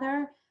one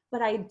another.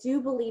 But I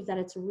do believe that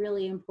it's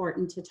really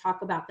important to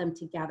talk about them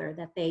together,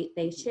 that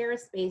they share a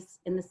space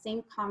in the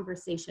same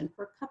conversation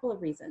for a couple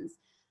of reasons.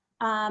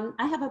 I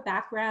have a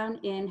background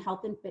in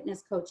health and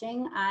fitness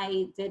coaching.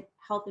 I did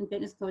health and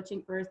fitness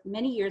coaching for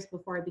many years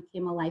before I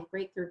became a life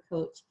breakthrough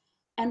coach.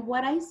 And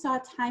what I saw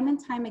time and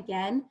time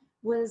again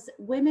was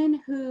women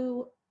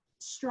who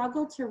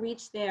struggled to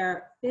reach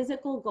their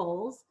physical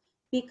goals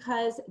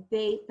because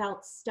they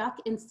felt stuck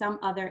in some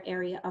other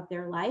area of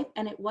their life.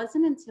 And it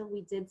wasn't until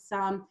we did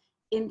some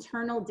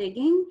internal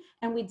digging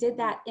and we did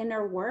that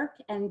inner work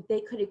and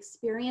they could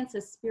experience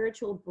a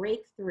spiritual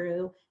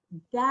breakthrough,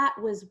 that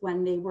was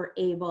when they were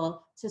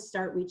able to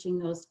start reaching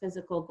those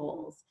physical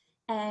goals.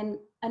 And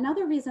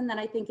another reason that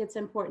I think it's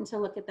important to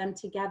look at them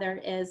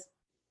together is,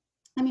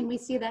 I mean, we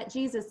see that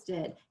Jesus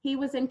did. He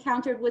was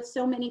encountered with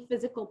so many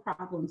physical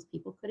problems.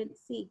 People couldn't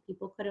see,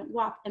 people couldn't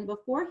walk. And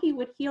before he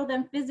would heal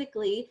them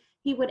physically,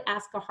 he would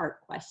ask a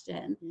heart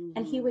question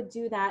and he would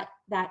do that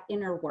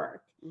inner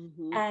work.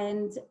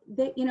 And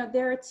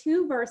there are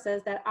two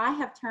verses that I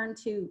have turned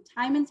to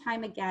time and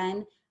time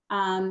again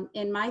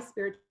in my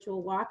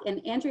spiritual walk.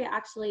 And Andrea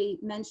actually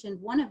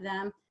mentioned one of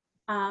them,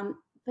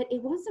 but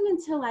it wasn't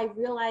until I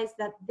realized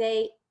that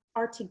they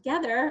are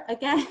together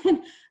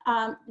again,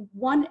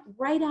 one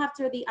right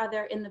after the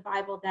other in the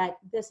Bible, that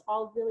this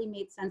all really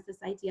made sense,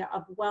 this idea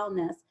of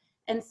wellness.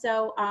 And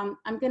so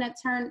I'm going to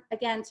turn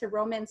again to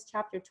Romans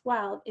chapter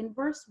 12. In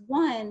verse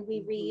 1,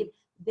 we read,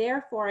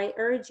 therefore, I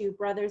urge you,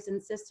 brothers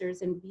and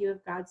sisters, in view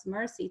of God's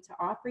mercy, to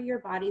offer your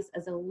bodies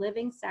as a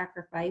living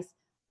sacrifice,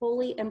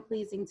 holy and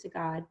pleasing to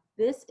God.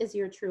 This is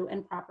your true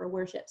and proper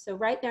worship. So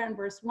right there in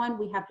verse 1,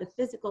 we have the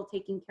physical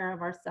taking care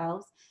of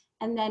ourselves.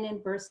 And then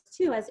in verse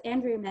 2, as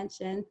Andrea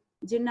mentioned,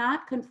 do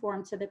not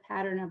conform to the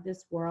pattern of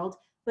this world,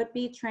 but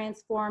be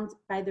transformed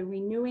by the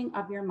renewing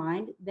of your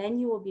mind. Then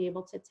you will be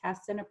able to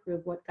test and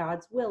approve what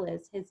God's will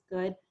is, his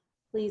good,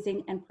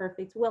 pleasing, and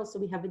perfect will. So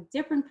we have a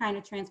different kind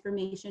of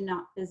transformation,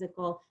 not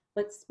physical,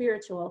 but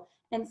spiritual.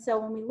 And so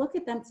when we look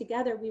at them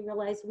together, we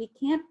realize we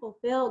can't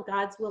fulfill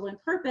God's will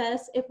and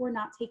purpose if we're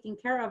not taking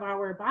care of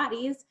our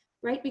bodies,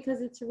 right?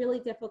 Because it's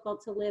really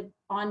difficult to live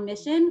on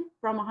mission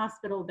from a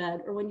hospital bed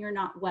or when you're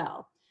not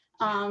well.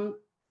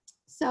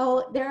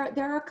 So there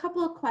are a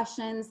couple of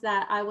questions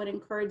that I would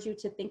encourage you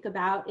to think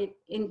about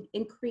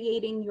in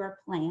creating your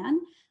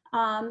plan.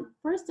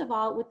 First of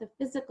all, with the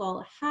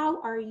physical,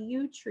 how are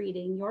you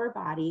treating your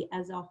body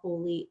as a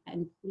holy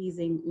and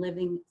pleasing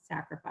living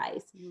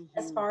sacrifice?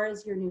 As far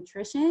as your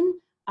nutrition,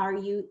 are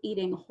you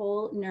eating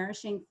whole,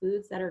 nourishing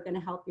foods that are going to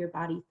help your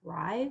body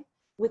thrive?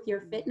 With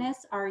your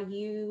fitness, are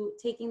you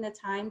taking the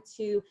time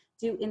to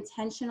do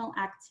intentional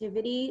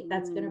activity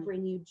that's going to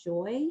bring you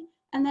joy?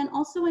 And then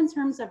also in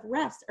terms of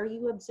rest, are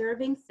you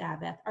observing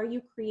Sabbath? Are you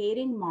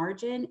creating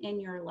margin in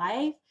your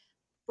life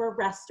for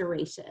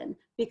restoration?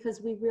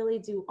 Because we really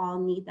do all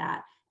need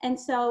that. And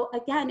so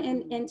again,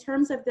 in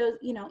terms of those,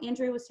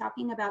 Andrea was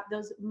talking about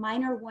those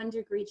minor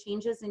 1-degree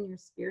changes in your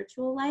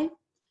spiritual life.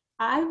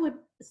 I would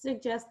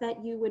suggest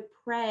that you would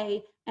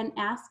pray and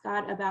ask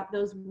God about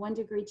those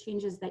 1-degree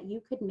changes that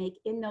you could make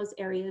in those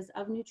areas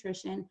of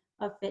nutrition,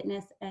 of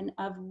fitness, and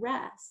of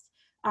rest.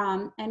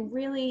 And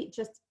really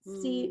just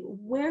see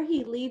where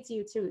he leads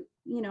you to,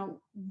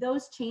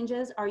 those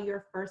changes are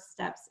your first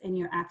steps in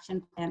your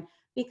action plan,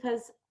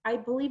 because I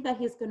believe that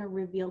he's going to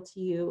reveal to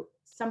you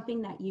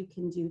something that you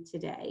can do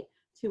today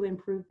to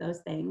improve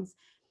those things.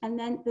 And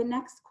then the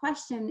next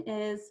question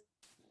is,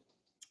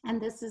 and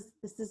this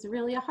is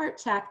really a heart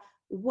check,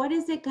 what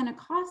is it going to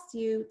cost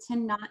you to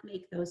not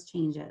make those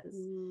changes,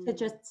 to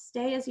just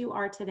stay as you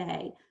are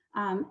today?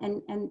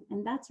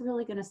 And that's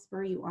really going to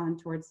spur you on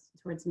towards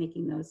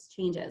making those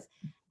changes.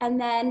 And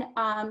then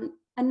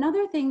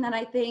another thing that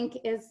I think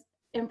is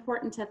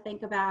important to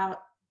think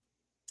about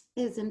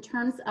is in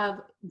terms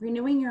of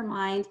renewing your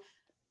mind,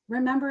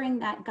 remembering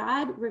that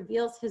God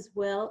reveals his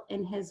will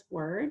in his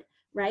word,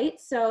 right?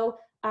 So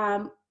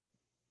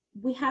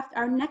we have,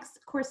 our next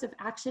course of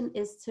action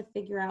is to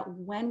figure out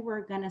when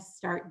we're going to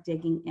start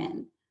digging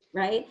in,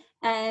 right?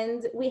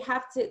 And we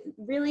have to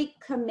really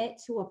commit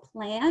to a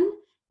plan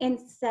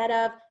instead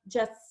of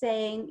just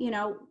saying, you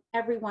know,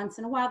 every once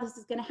in a while this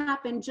is going to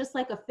happen. Just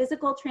like a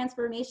physical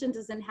transformation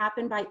doesn't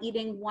happen by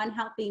eating one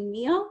healthy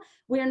meal,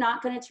 we're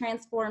not going to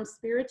transform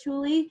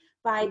spiritually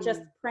by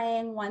just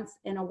praying once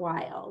in a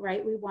while,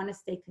 right? We want to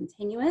stay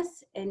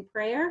continuous in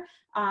prayer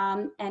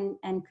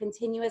and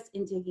continuous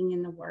in digging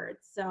in the word.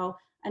 So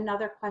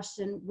another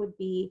question would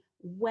be,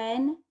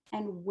 when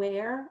and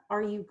where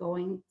are you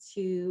going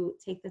to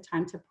take the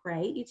time to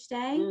pray each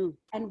day?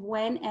 And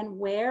when and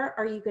where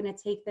are you going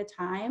to take the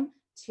time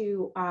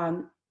to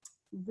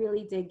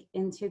really dig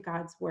into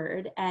God's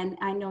word? And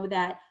I know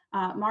that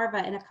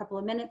Marva in a couple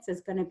of minutes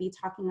is going to be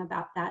talking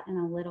about that in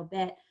a little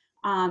bit.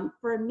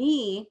 For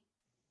me,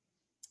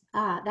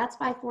 that's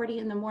 5:40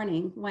 in the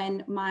morning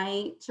when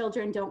my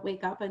children don't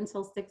wake up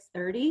until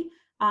 6:30.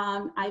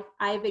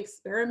 I've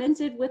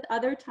experimented with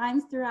other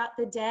times throughout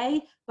the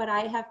day, but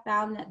I have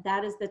found that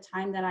that is the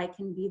time that I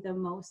can be the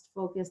most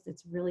focused.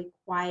 It's really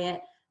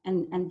quiet,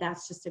 and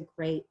that's just a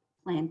great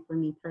plan for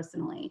me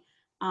personally.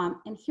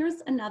 And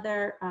here's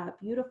another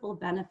beautiful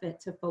benefit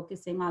to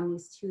focusing on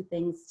these two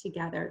things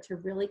together, to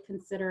really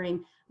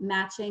considering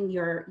matching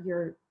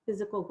your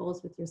physical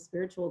goals with your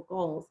spiritual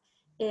goals,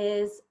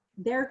 is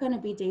there are going to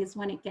be days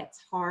when it gets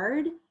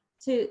hard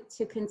to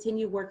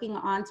continue working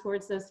on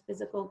towards those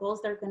physical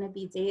goals. There are going to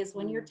be days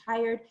when you're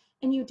tired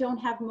and you don't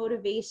have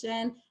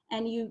motivation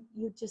and you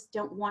just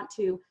don't want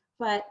to.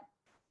 But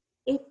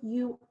if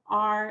you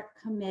are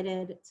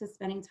committed to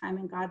spending time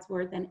in God's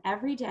word, then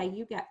every day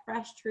you get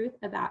fresh truth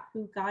about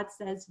who God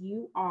says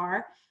you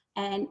are.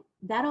 And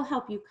that'll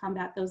help you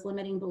combat those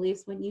limiting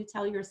beliefs when you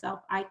tell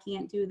yourself, I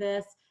can't do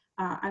this,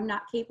 I'm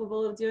not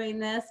capable of doing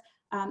this.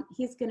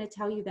 He's going to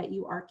tell you that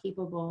you are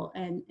capable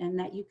and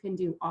that you can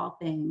do all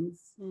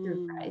things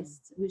through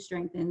Christ who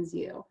strengthens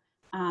you.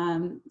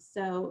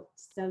 So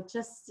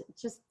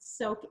just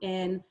soak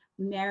in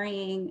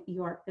marrying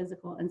your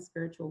physical and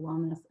spiritual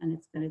wellness, and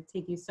it's going to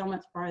take you so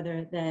much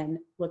farther than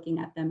looking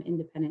at them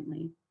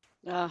independently.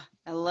 Oh,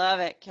 I love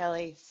it,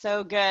 Kelly.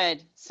 So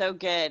good. So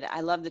good.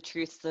 I love the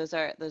truths. Those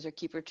are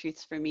keeper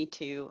truths for me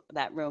too.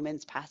 That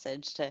Romans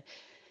passage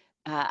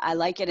I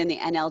like it in the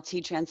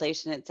NLT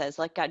translation. It says,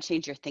 let God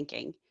change your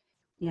thinking.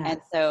 Yes.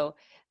 And so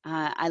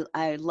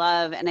I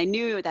love, and I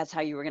knew that's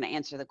how you were going to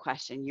answer the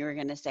question. You were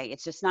going to say,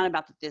 it's just not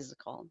about the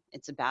physical.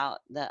 It's about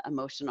the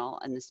emotional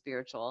and the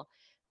spiritual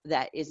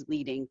that is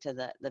leading to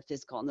the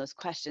physical. And those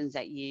questions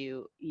that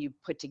you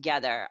put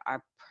together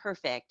are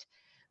perfect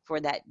for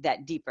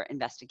that deeper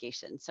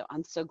investigation. So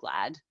I'm so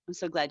glad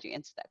you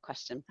answered that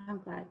question. I'm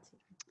glad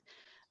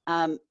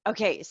to.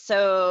 Okay,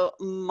 so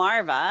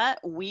Marva,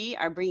 we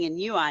are bringing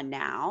you on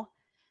now.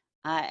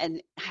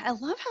 And I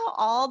love how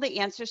all the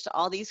answers to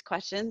all these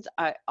questions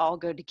all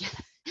go together.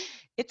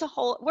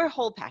 We're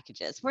whole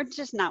packages. We're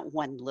just not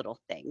one little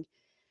thing.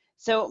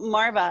 So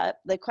Marva,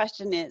 the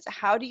question is,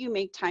 how do you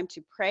make time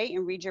to pray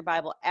and read your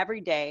Bible every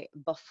day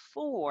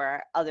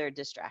before other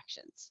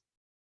distractions?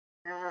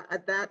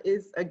 That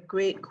is a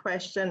great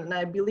question. And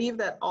I believe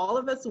that all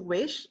of us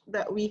wish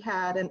that we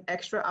had an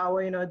extra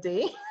hour in our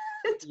day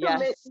to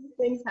make these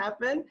things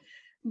happen.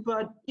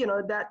 But,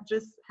 that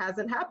just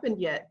hasn't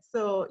happened yet.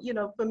 So,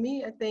 for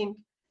me, I think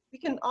we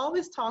can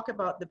always talk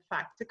about the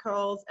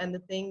practicals and the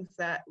things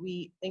that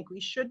we think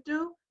we should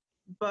do.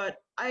 But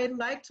I'd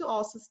like to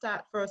also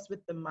start first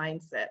with the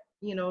mindset,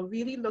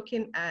 really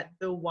looking at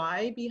the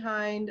why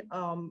behind,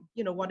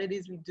 what it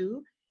is we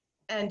do,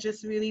 and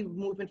just really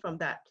moving from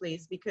that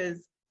place.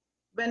 Because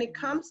when it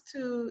comes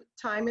to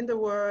time in the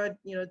Word,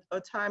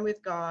 or time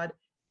with God,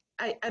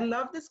 I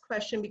love this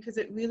question because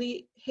it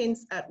really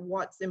hints at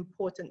what's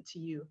important to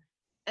you.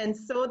 And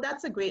so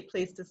that's a great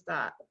place to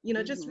start,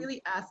 just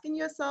really asking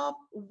yourself,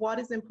 what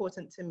is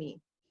important to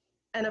me?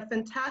 And a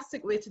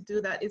fantastic way to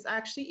do that is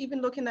actually even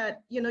looking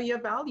at,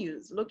 your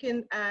values,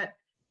 looking at,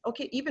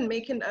 even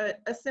making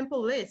a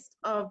simple list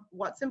of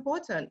what's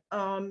important.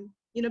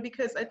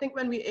 Because I think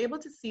when we're able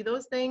to see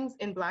those things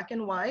in black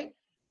and white,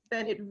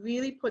 then it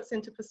really puts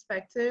into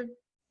perspective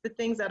the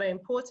things that are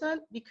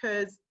important,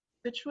 because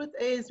the truth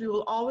is we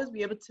will always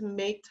be able to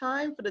make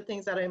time for the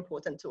things that are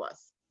important to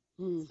us.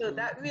 So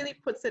that really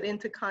puts it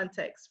into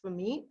context for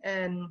me.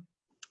 And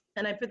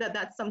I feel that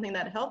that's something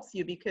that helps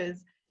you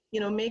because,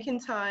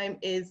 making time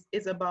is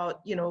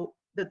about,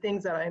 the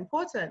things that are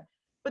important.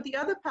 But the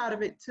other part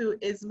of it too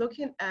is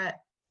looking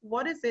at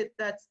what is it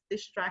that's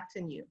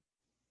distracting you.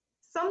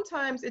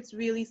 Sometimes it's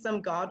really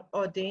some God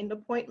ordained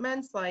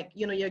appointments, like,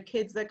 your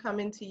kids that come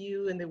into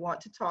you and they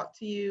want to talk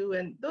to you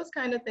and those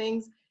kind of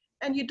things.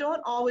 And you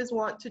don't always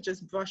want to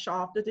just brush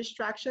off the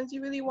distractions.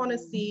 You really want to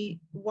see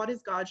what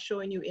is God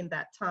showing you in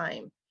that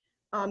time.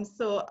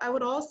 So I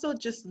would also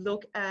just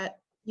look at,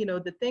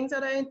 the things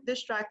that are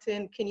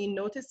distracting. Can you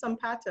notice some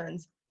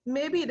patterns?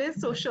 Maybe it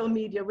is social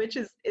media, which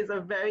is a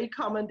very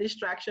common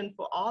distraction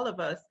for all of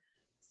us.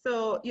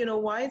 So,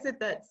 why is it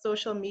that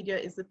social media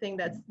is the thing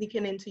that's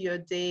sneaking into your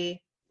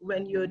day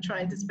when you're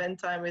trying to spend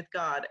time with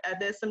God? Are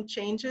there some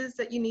changes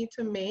that you need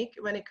to make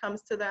when it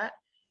comes to that?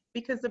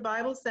 Because the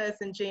Bible says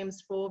in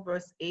James 4,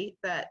 verse 8,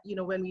 that,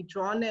 when we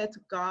draw near to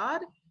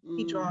God,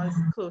 he draws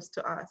close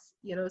to us,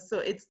 so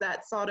it's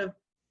that sort of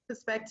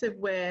perspective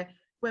where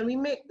when we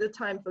make the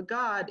time for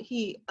God,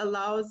 he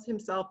allows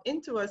himself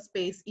into our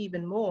space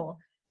even more.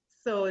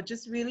 So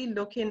just really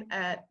looking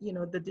at,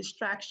 the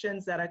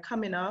distractions that are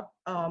coming up,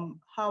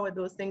 how are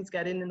those things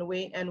getting in the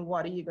way, and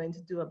what are you going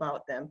to do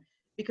about them?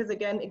 Because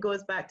again, it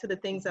goes back to the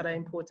things that are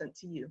important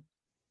to you.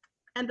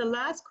 And the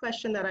last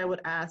question that I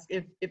would ask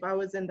if I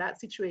was in that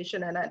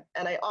situation, and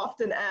I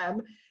often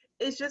am,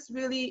 is just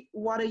really,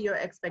 what are your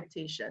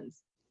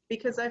expectations?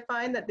 Because I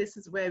find that this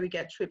is where we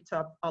get tripped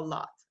up a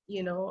lot.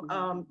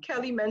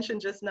 Kelly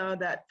mentioned just now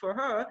that for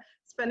her,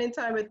 spending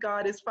time with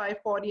God is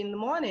 5:40 in the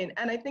morning.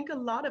 And I think a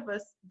lot of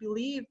us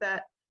believe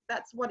that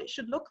that's what it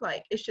should look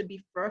like. It should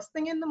be first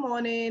thing in the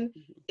morning.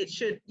 It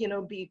should,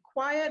 be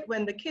quiet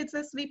when the kids are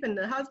asleep and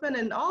the husband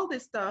and all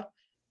this stuff.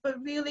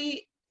 But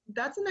really,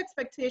 that's an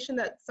expectation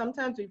that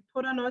sometimes we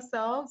put on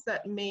ourselves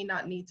that may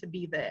not need to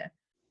be there.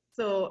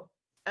 So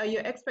are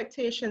your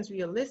expectations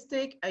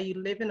realistic? Are you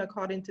living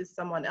according to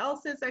someone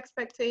else's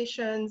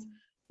expectations?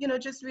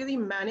 Just really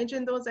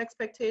managing those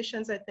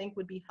expectations, I think,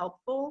 would be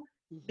helpful,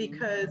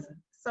 because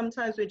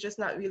sometimes we're just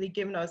not really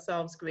giving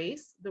ourselves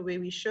grace the way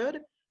we should.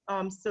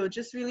 So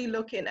just really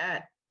looking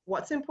at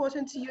what's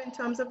important to you in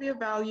terms of your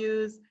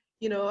values,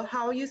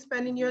 how are you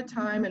spending your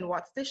time and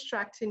what's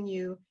distracting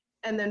you?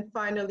 And then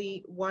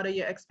finally, what are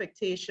your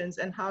expectations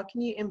and how can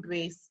you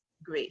embrace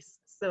grace?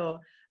 So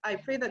I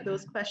pray that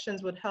those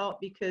questions would help,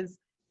 because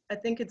I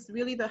think it's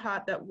really the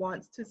heart that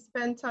wants to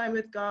spend time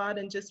with God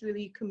and just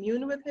really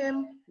commune with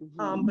him.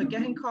 But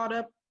getting caught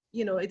up,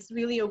 it's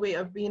really a way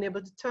of being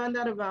able to turn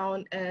that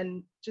around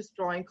and just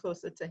drawing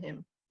closer to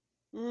him.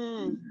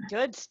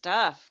 Good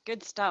stuff.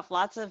 Good stuff.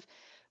 Lots of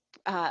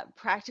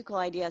practical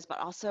ideas, but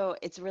also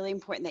it's really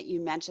important that you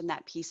mentioned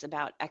that piece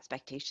about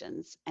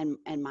expectations and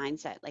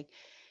mindset. Like,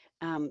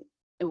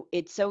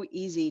 it's so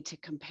easy to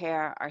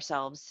compare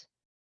ourselves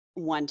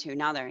one to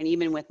another. And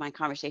even with my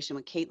conversation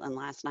with Caitlin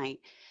last night,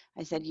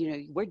 I said,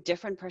 we're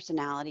different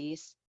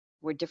personalities,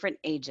 we're different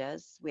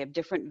ages, we have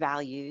different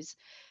values.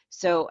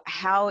 So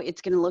how it's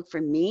going to look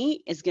for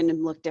me is going to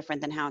look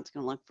different than how it's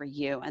going to look for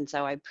you. And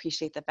so I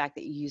appreciate the fact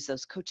that you use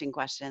those coaching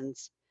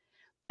questions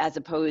as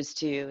opposed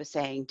to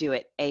saying, do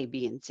it A,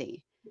 B, and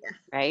C. Yeah.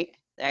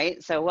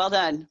 Right. So well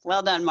done,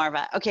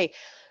 Marva. Okay.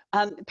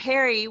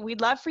 Perry,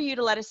 we'd love for you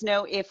to let us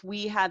know if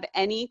we have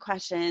any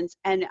questions,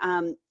 and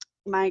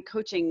my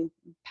coaching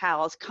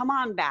pals, come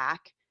on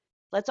back.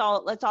 Let's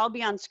all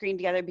be on screen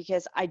together,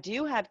 because I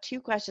do have 2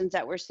 questions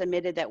that were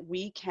submitted that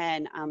we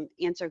can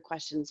answer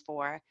questions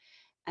for.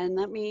 And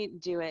let me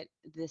do it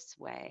this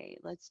way.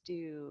 Let's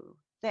do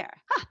there.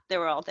 They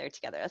were all there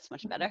together. That's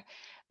much better.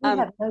 We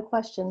have no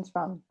questions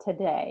from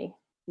today.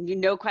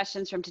 No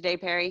questions from today,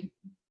 Perry?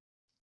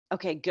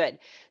 Okay, good.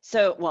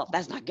 So, well,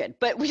 that's not good,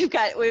 but we've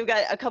got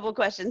a couple of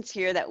questions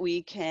here that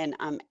we can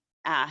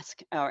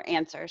ask or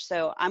answer.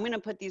 So I'm going to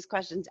put these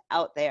questions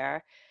out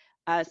there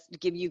to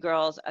give you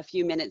girls a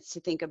few minutes to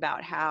think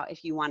about how,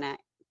 if you want to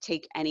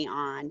take any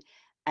on,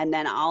 and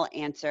then I'll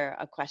answer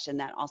a question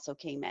that also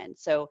came in.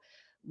 So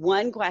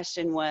one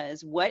question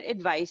was, what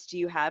advice do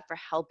you have for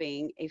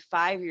helping a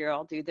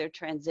 5-year-old through their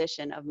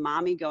transition of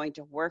mommy going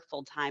to work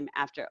full time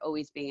after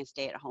always being a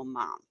stay-at-home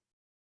mom?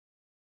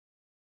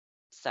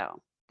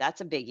 So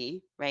that's a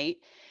biggie, right?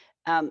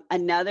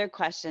 Another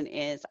question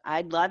is,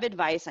 I'd love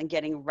advice on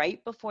getting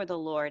right before the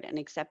Lord and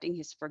accepting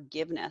his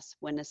forgiveness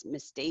when a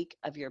mistake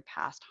of your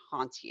past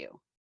haunts you.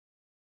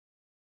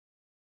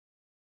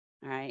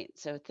 All right,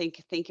 so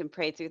think and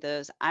pray through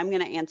those. I'm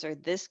going to answer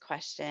this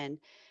question.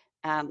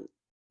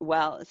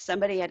 Well,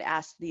 somebody had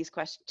asked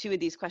 2 of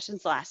these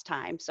questions last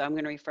time, so I'm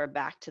going to refer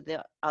back to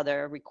the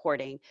other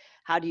recording.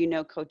 How do you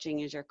know coaching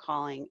is your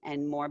calling,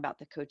 and more about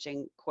the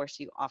coaching course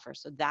you offer?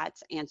 So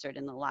that's answered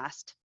in the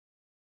last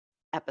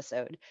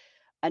episode.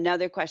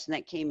 Another question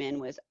that came in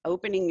was,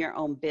 opening your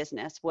own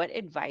business, what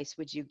advice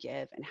would you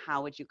give, and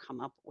how would you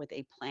come up with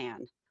a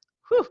plan?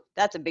 Whew,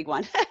 that's a big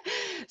one.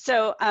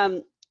 So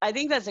I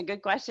think that's a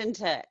good question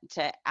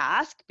to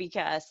ask,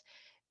 because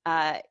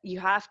you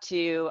have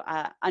to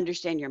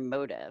understand your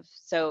motive.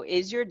 So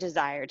is your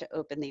desire to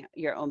open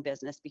your own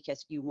business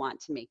because you want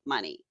to make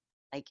money?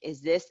 Like, is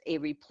this a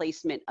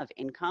replacement of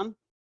income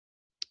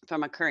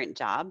from a current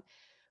job?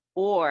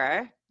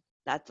 Or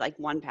that's like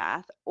one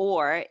path.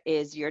 Or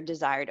is your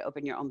desire to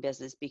open your own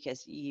business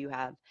because you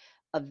have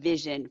a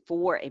vision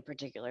for a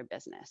particular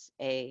business,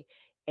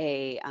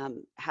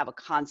 have a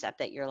concept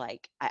that you're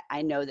like,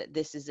 I know that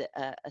this is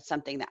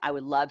something that I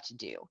would love to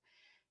do.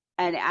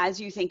 And as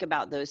you think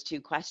about those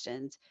two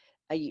questions,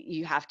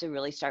 you have to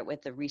really start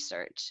with the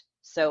research.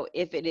 So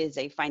if it is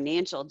a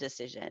financial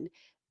decision,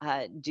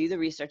 do the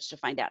research to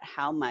find out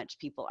how much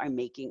people are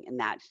making in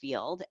that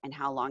field and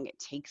how long it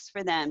takes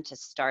for them to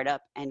start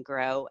up and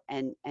grow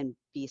and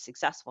be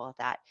successful at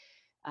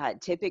that.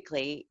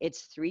 Typically,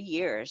 it's 3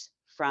 years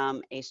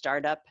from a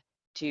startup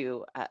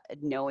to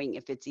knowing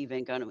if it's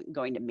even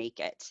going to make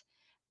it.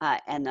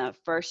 And the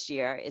first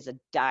year is a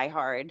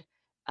diehard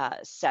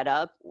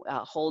setup,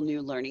 a whole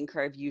new learning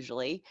curve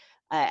usually.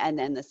 And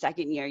then the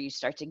second year, you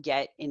start to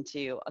get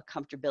into a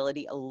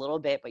comfortability a little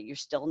bit, but you're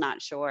still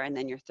not sure. And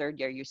then your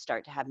third year, you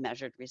start to have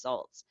measured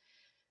results.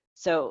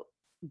 So,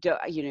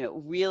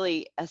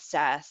 really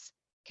assess,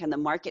 can the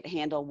market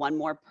handle one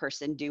more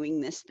person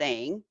doing this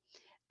thing?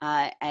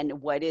 And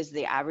what is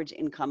the average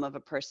income of a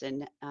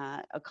person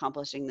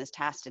accomplishing this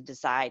task, to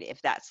decide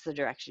if that's the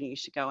direction you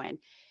should go in.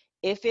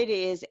 If it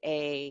is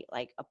a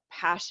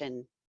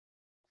passion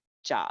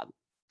job,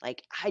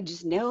 like, I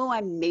just know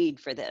I'm made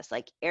for this,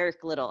 like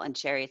Eric Little and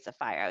Chariots of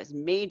Fire, I was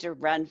made to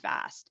run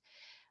fast.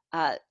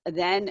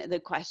 Then the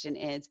question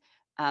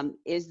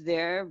is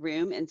there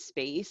room and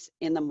space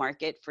in the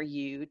market for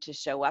you to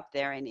show up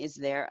there? And is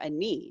there a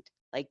need?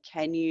 Like,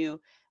 can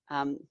you,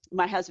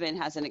 my husband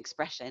has an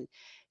expression.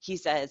 He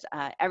says,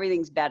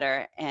 everything's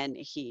better. And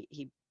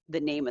the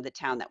name of the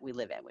town that we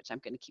live in, which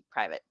I'm going to keep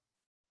private.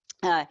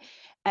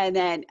 And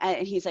then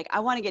he's like,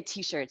 I want to get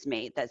t-shirts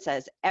made that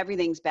says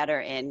everything's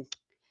better in.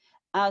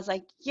 I was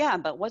like, yeah,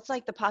 but what's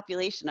like the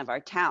population of our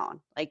town?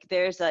 Like,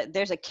 there's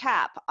a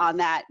cap on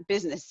that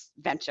business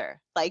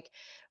venture. Like,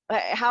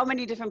 how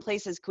many different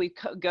places could we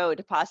go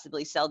to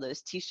possibly sell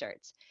those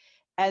t-shirts?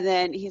 And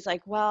then he's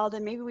like, well,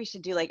 then maybe we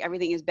should do like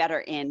everything is better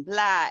in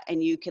blah,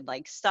 and you could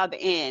like sub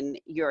in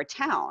your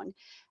town.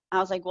 I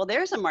was like, well,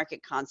 there's a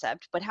market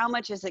concept, but how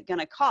much is it going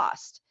to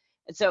cost?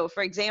 And so,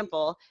 for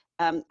example,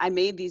 I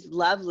made these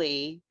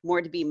lovely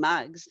More to Be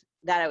mugs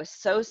that I was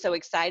so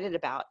excited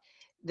about,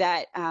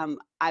 that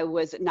I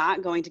was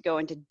not going to go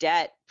into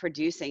debt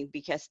producing,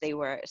 because they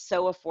were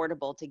so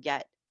affordable to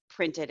get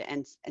printed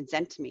and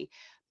sent to me.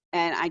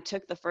 And I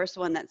took the first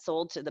one that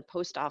sold to the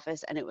post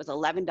office, and it was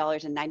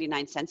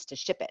 $11.99 to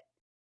ship it.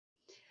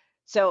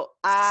 So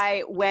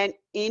I went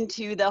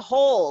into the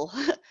hole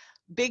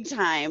big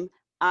time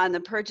on the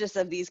purchase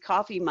of these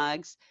coffee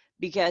mugs,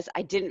 because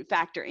I didn't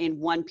factor in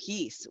one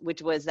piece,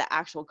 which was the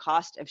actual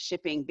cost of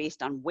shipping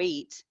based on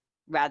weight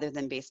rather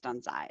than based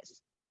on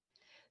size.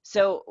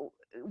 So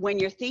when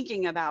you're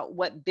thinking about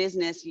what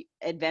business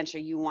adventure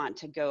you want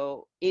to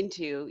go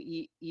into,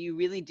 you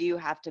really do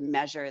have to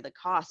measure the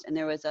cost. And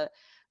there was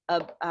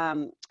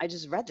I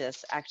just read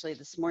this actually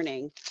this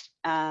morning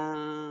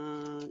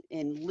in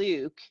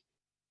Luke,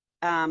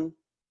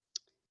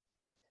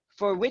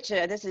 for which,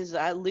 this is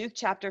Luke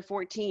chapter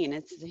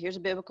 14. Here's a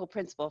biblical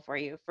principle for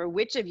you. For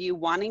which of you,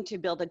 wanting to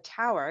build a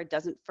tower,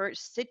 doesn't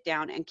first sit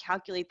down and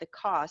calculate the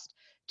cost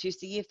to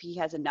see if he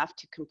has enough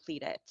to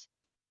complete it?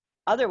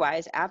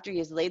 Otherwise, after he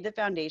has laid the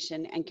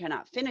foundation and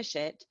cannot finish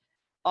it,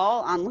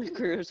 all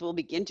onlookers will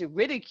begin to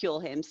ridicule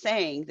him,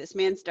 saying, this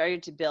man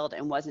started to build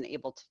and wasn't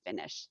able to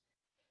finish.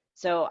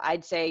 So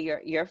I'd say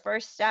your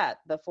first step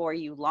before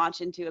you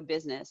launch into a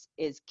business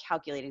is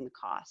calculating the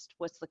cost.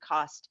 What's the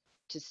cost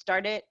to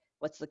start it?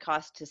 What's the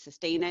cost to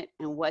sustain it?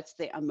 And what's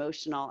the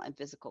emotional and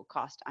physical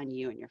cost on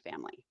you and your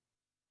family?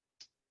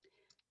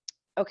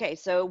 Okay,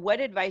 so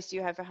what advice do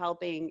you have for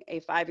helping a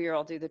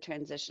 5-year-old through the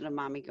transition of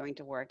mommy going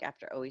to work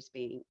after always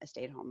being a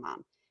stay-at-home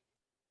mom?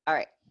 All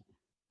right.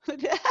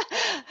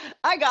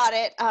 I got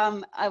it.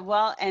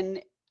 Well,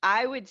 and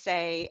I would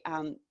say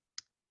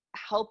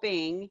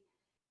helping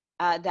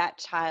that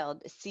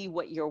child see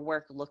what your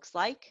work looks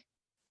like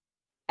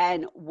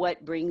and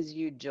what brings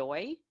you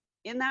joy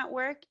in that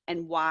work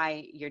and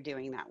why you're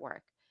doing that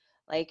work.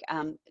 Like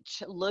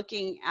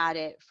looking at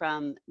it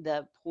from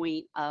the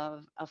point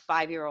of a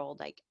 5-year-old,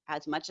 like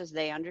as much as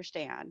they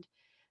understand,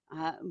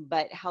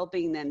 but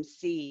helping them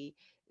see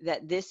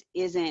that this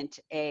isn't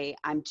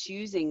I'm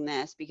choosing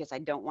this because I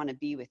don't want to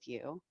be with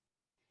you,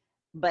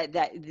 but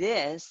that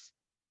this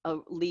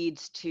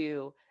leads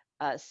to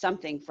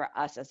something for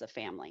us as a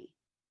family.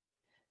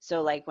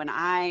 So like when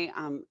I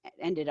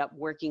ended up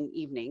working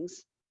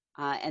evenings,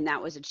 and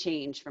that was a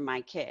change for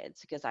my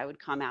kids, because I would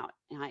come out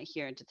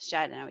here into the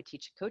shed and I would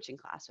teach a coaching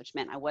class, which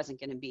meant I wasn't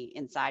going to be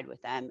inside with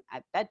them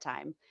at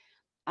bedtime.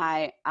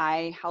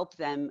 I helped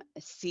them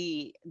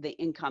see the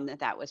income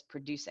that was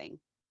producing.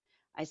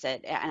 I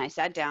said, and I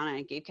sat down and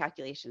I gave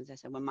calculations. I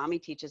said, when mommy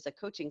teaches a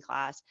coaching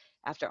class,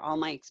 after all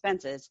my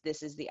expenses,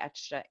 this is the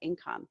extra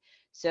income.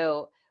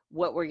 So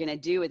what we're going to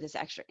do with this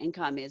extra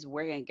income is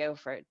we're going to go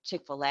for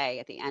Chick-fil-A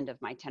at the end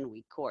of my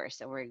 10-week course.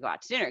 So we're going to go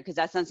out to dinner, because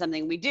that's not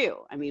something we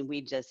do. I mean,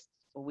 we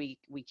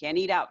can't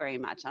eat out very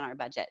much on our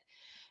budget.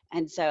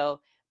 And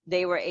so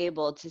they were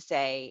able to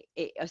say,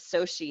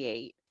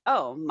 associate,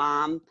 oh,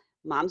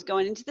 mom's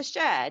going into the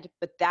shed,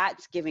 but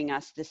that's giving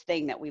us this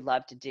thing that we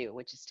love to do,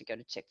 which is to go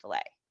to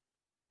Chick-fil-A.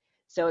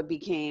 So it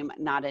became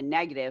not a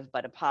negative,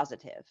 but a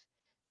positive.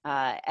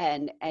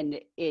 And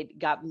it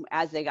got,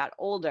 as they got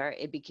older,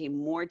 it became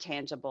more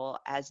tangible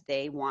as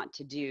they want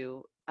to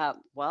do,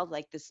 well,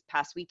 like this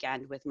past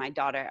weekend with my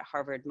daughter at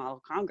Harvard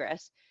Model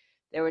Congress,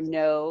 there were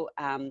no,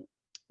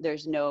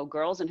 there's no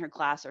girls in her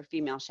class or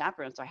female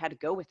chaperones, so I had to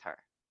go with her.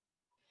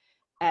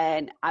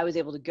 And I was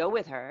able to go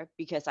with her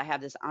because I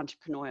have this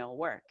entrepreneurial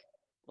work.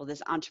 Well,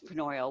 this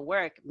entrepreneurial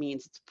work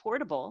means it's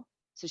portable,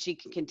 so she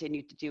can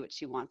continue to do what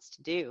she wants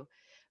to do.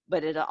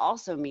 But it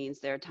also means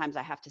there are times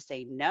I have to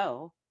say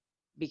no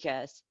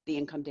because the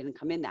income didn't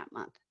come in that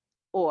month,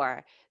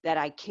 or that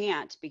I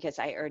can't because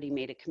I already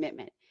made a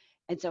commitment.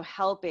 And so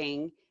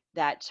helping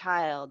that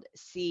child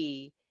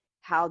see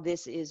how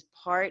this is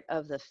part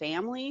of the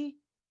family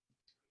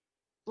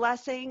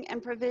blessing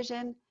and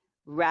provision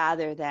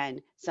rather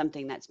than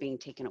something that's being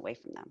taken away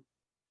from them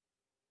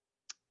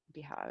would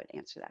be how I would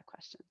answer that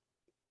question.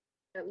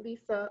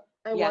 Lisa,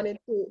 I Yeah. wanted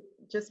to,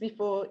 just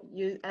before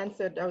you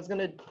answered, I was going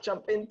to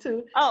jump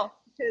into, Oh,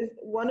 because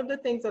one of the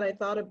things that I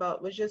thought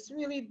about was just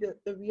really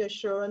the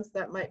reassurance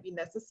that might be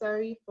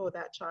necessary for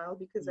that child,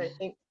 because I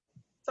think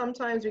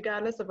sometimes,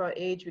 regardless of our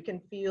age, we can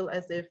feel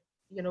as if,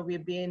 you know, we're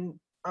being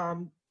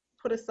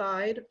put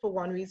aside for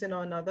one reason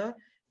or another.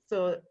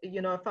 So,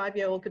 you know, a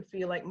 5-year-old could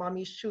feel like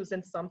mommy's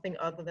choosing something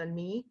other than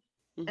me,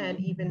 and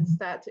even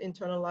start to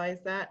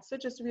internalize that. So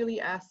just really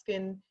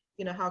asking,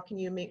 you know, how can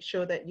you make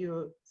sure that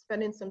you're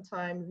spending some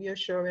time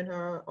reassuring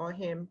her or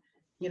him,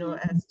 you know,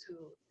 as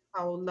to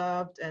how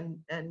loved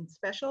and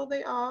special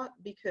they are,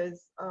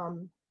 because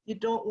you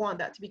don't want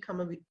that to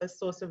become a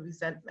source of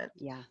resentment.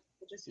 Yeah.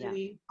 Just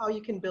really how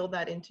you can build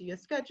that into your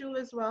schedule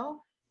as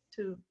well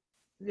to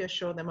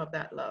reassure them of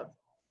that love.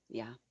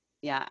 Yeah.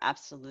 Yeah,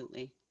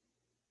 absolutely.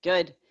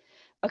 Good.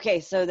 Okay,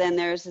 so then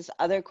there's this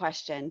other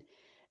question.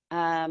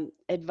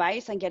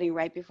 Advice on getting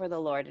right before the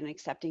Lord and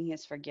accepting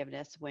his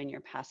forgiveness when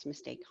your past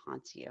mistake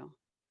haunts you.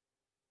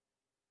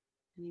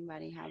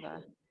 Anybody have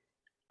a?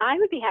 I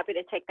would be happy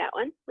to take that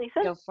one,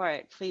 Lisa. Go for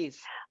it, please.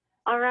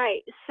 All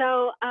right.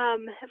 So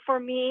for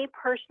me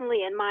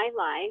personally in my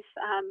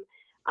life,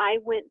 I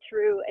went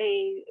through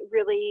a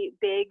really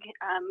big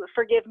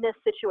forgiveness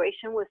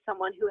situation with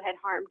someone who had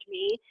harmed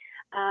me.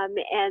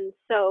 And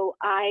so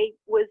I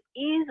was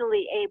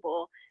easily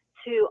able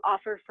to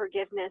offer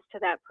forgiveness to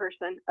that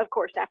person. Of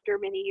course, after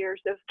many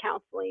years of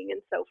counseling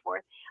and so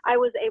forth, I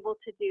was able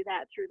to do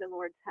that through the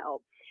Lord's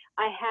help.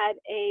 I had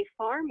a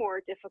far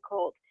more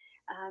difficult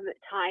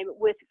time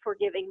with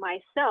forgiving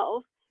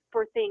myself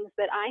for things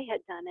that I had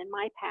done in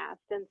my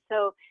past. And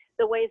so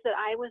the ways that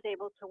I was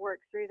able to work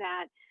through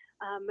that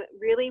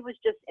really was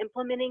just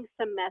implementing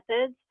some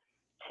methods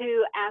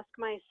to ask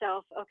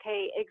myself,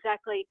 okay,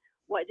 exactly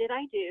what did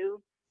I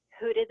do?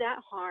 Who did that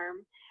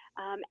harm?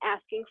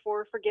 Asking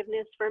for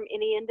forgiveness from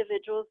any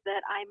individuals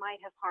that I might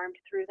have harmed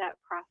through that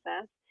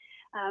process.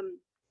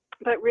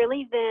 But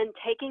really then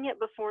taking it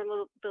before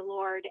the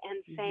Lord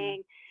and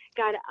saying,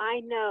 God,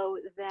 I know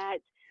that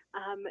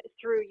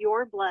through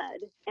your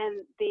blood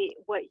and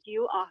what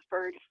you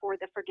offered for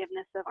the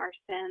forgiveness of our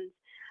sins,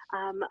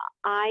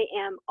 I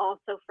am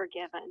also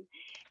forgiven.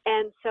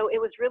 And so it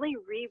was really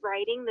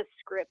rewriting the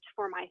script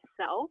for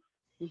myself,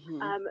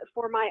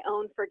 for my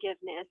own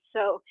forgiveness.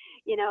 So,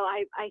 you know,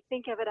 I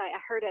think of it, I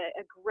heard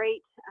a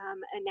great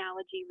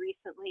analogy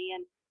recently,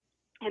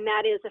 and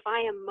that is if I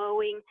am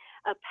mowing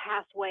a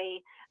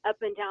pathway up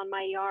and down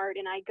my yard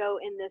and I go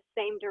in the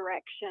same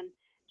direction,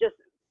 just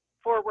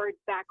forward,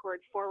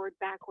 backward,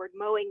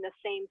 mowing the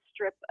same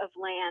strip of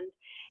land.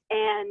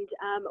 And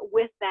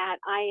with that,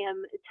 I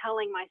am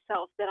telling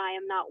myself that I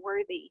am not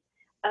worthy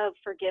of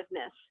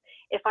forgiveness.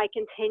 If I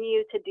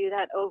continue to do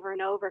that over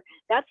and over,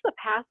 that's the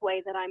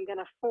pathway that I'm going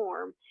to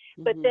form.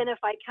 But then if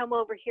I come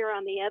over here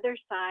on the other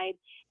side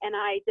and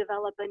I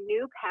develop a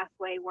new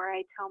pathway where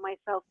I tell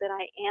myself that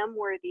I am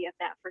worthy of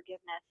that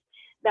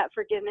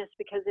forgiveness,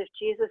 because if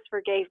Jesus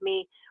forgave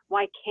me,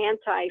 why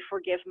can't I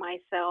forgive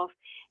myself?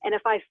 And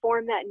if I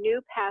form that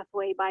new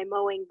pathway by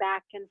mowing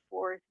back and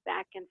forth,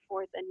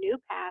 a new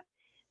path,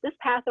 this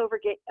path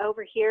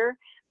over here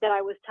that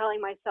I was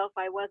telling myself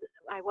I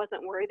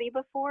wasn't worthy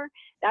before,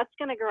 that's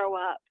going to grow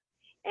up.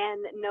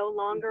 And no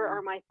longer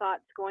are my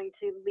thoughts going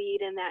to lead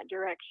in that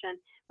direction,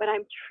 but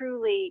I'm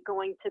truly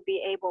going to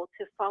be able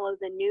to follow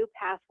the new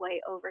pathway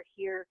over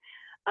here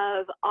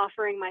of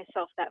offering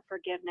myself that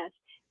forgiveness,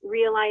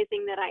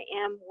 realizing that I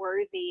am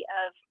worthy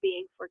of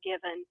being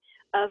forgiven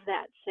of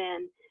that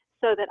sin,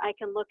 so that I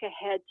can look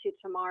ahead to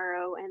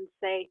tomorrow and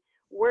say,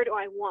 where do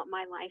I want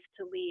my life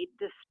to lead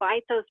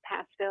despite those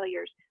past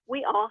failures?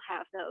 We all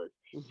have those.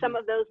 Some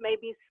of those may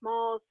be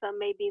small, some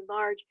may be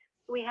large.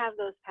 We have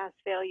those past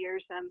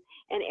failures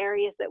and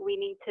areas that we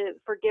need to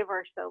forgive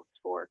ourselves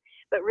for.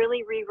 But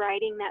really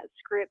rewriting that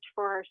script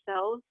for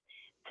ourselves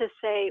to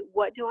say,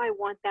 what do I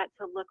want that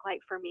to look like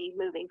for me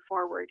moving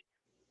forward?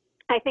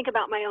 I think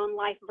about my own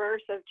life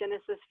verse of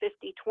Genesis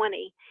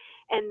 50:20,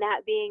 and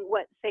that being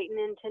what Satan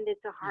intended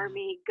to harm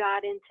me,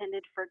 God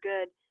intended for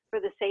good,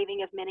 for the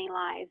saving of many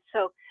lives.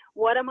 So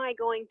what am I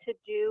going to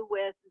do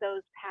with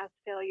those past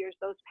failures,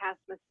 those past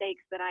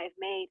mistakes that I have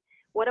made?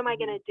 What am I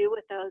going to do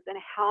with those, and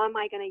how am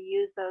I going to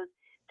use those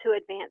to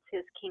advance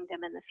his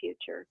kingdom in the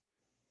future.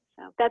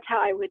 So that's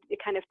how I would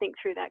kind of think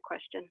through that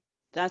question.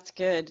 That's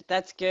good.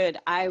 That's good.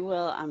 I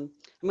will, I'm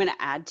going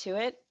to add to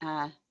it,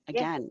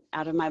 again,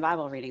 out of my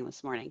Bible reading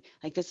this morning.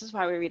 Like, this is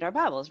why we read our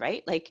Bibles,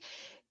 right? Like,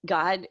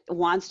 God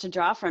wants to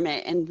draw from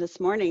it. And this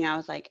morning I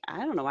was like, I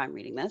don't know why I'm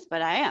reading this,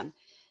 but I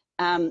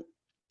am.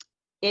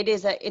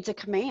 It's a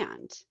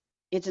command.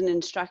 It's an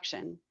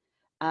instruction.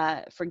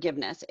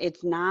 Forgiveness.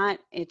 It's not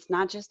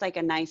just like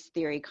a nice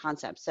theory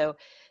concept. So,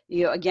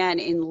 again,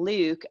 in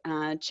Luke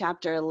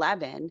chapter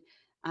 11,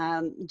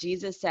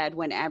 Jesus said,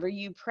 whenever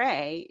you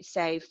pray,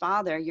 say,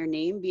 Father, your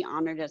name be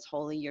honored as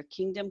holy, your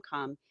kingdom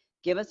come,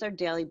 give us our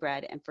daily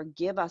bread, and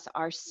forgive us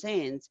our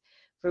sins,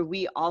 for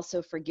we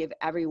also forgive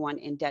everyone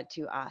in debt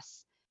to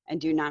us,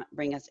 and do not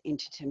bring us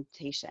into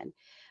temptation.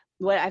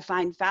 What I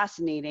find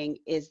fascinating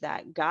is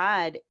that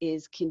God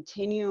is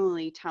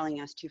continually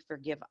telling us to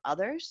forgive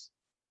others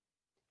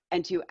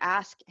and to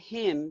ask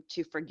him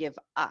to forgive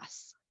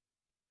us.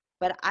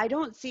 But I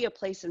don't see a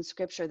place in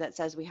scripture that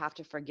says we have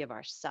to forgive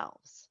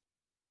ourselves.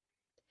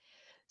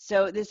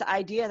 So this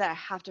idea that I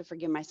have to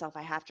forgive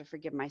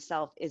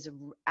myself is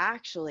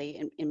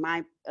actually, in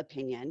my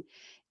opinion,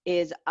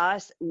 is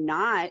us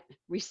not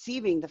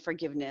receiving the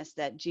forgiveness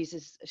that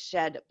Jesus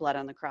shed blood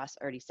on the cross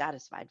already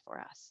satisfied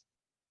for us.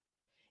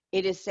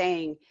 It is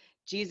saying,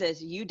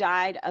 Jesus, you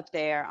died up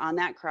there on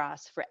that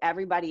cross for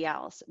everybody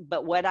else,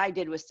 but what I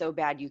did was so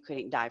bad you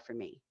couldn't die for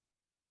me.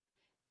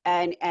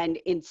 And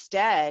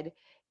instead,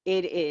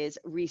 it is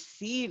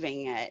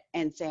receiving it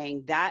and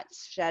saying that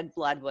shed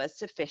blood was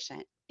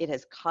sufficient. It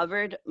has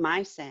covered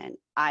my sin.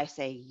 I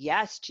say,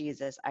 yes,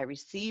 Jesus, I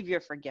receive your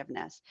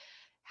forgiveness.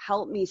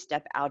 Help me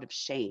step out of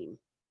shame.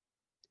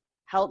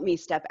 Help me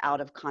step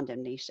out of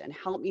condemnation.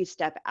 Help me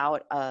step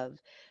out of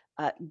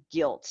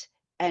guilt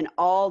and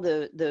all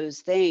those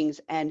things,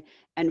 and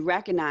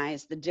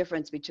recognize the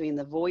difference between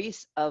the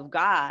voice of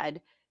God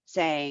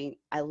saying,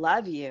 I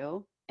love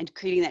you, and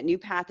creating that new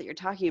path that you're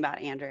talking about,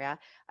 Andrea.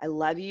 I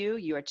love you.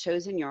 You are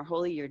chosen. You are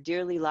holy. You're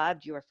dearly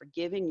loved. You are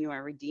forgiven. You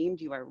are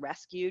redeemed. You are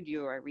rescued.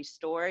 You are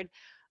restored.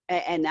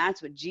 And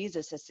that's what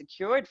Jesus has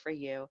secured for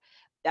you,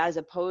 as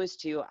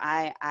opposed to,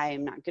 I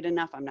am not good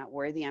enough. I'm not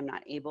worthy. I'm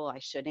not able. I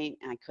shouldn't.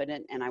 I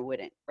couldn't. And I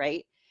wouldn't.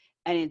 Right.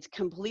 And it's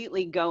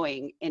completely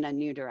going in a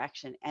new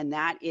direction. And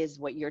that is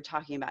what you're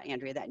talking about,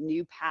 Andrea, that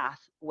new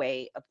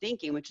pathway of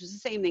thinking, which is the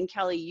same thing,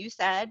 Kelly, you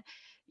said.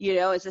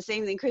 It's the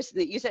same thing, Kristen,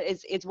 that you said.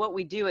 It's what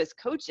we do as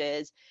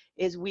coaches,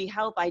 is we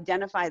help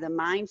identify the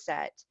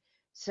mindset,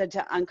 so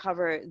to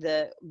uncover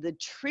the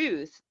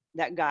truth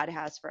that God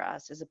has for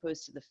us, as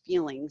opposed to the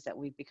feelings that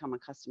we've become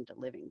accustomed to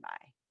living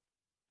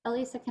by.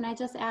 Elisa, can I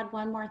just add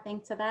one more thing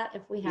to that,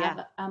 if we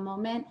have a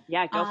moment?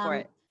 Yeah, go for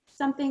it.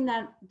 Something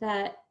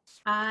that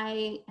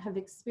I have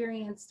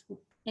experienced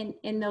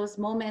in those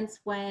moments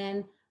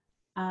when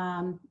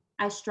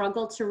I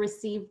struggle to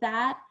receive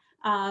that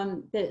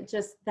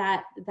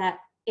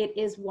it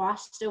is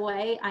washed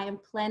away. I am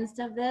cleansed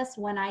of this.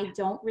 When I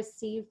don't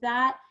receive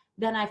that,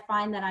 then I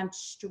find that I'm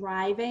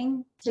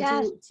striving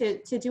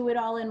to do it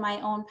all in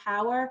my own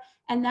power.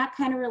 And that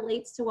kind of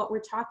relates to what we're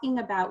talking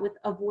about with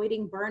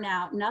avoiding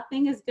burnout.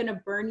 Nothing is going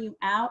to burn you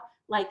out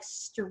like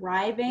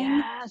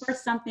striving for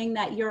something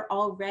that you're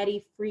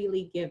already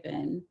freely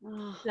given.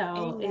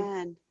 So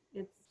amen.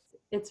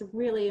 It's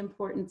really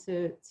important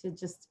to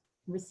just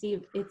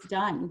receive. It's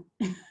done.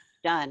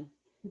 Done.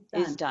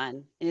 It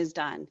is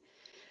done.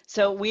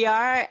 So we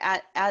are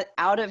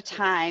out of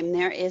time.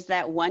 There is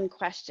that one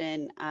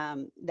question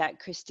that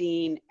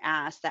Christine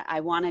asked that I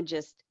want to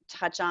just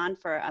touch on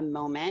for a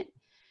moment.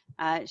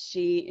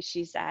 She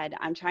said,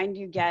 I'm trying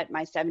to get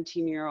my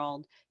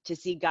 17-year-old to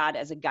see God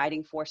as a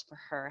guiding force for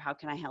her. How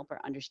can I help her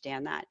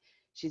understand that?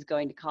 She's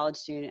going to college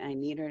soon, and I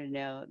need her to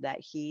know that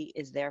he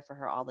is there for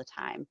her all the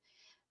time.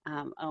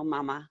 Oh,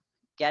 mama,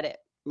 get it.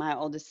 My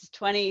oldest is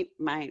 20.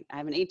 I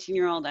have an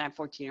 18-year-old and I have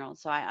a 14-year-old.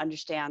 So I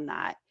understand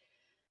that.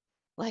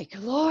 Like,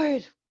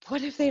 Lord,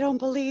 what if they don't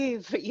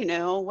believe?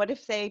 What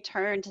if they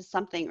turn to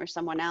something or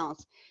someone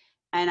else?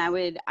 And I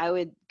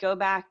would go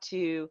back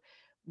to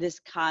this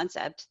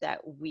concept that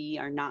we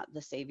are not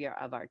the savior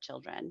of our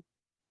children,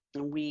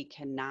 and we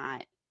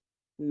cannot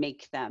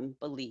make them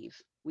believe.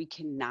 We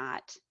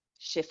cannot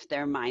shift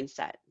their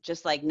mindset,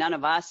 just like none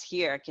of us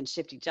here can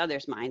shift each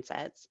other's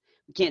mindsets.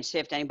 We can't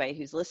shift anybody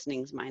who's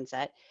listening's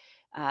mindset.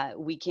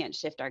 We can't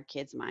shift our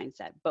kids'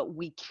 mindset, but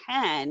we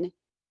can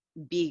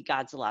be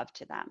God's love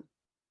to them.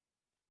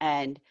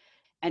 And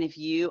if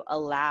you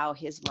allow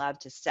his love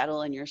to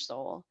settle in your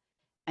soul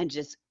and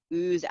just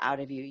ooze out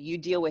of you, you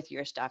deal with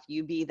your stuff.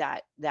 You be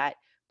that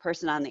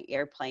person on the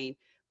airplane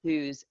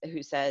who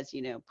says,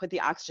 put the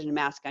oxygen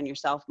mask on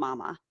yourself,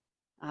 mama.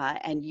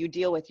 And you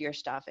deal with your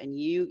stuff, and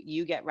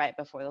you get right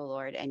before the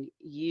Lord, and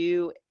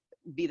you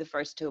be the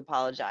first to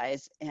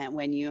apologize. And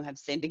when you have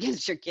sinned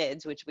against your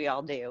kids, which we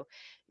all do,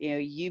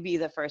 you be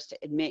the first to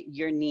admit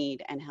your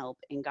need and help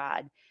in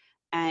God,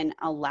 and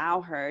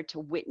allow her to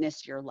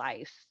witness your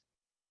life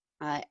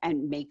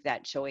and make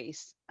that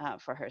choice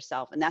for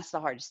herself. And that's the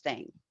hardest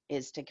thing,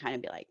 is to kind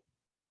of be like,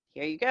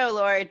 here you go,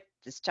 Lord,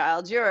 this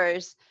child's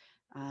yours.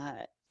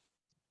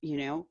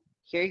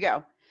 here you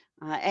go.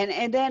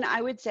 And then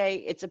I would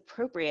say it's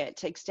appropriate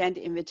to extend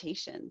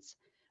invitations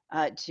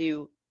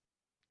to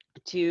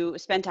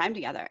spend time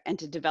together and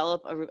to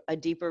develop a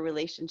deeper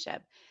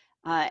relationship,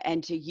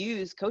 and to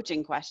use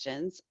coaching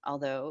questions,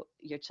 although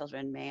your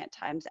children may at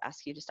times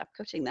ask you to stop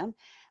coaching them.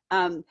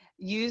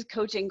 Use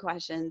coaching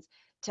questions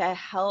to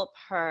help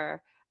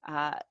her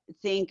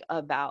think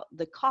about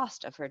the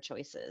cost of her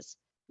choices.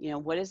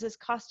 What is this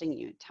costing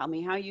you? Tell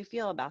me how you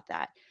feel about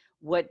that.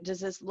 What does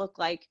this look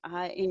like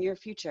in your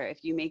future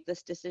if you make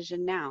this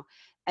decision now?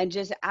 And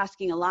just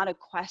asking a lot of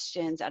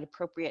questions at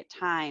appropriate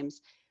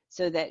times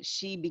so that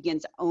she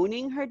begins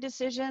owning her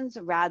decisions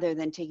rather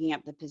than taking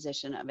up the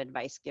position of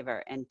advice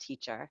giver and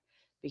teacher,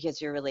 because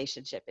your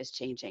relationship is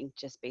changing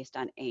just based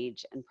on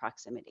age and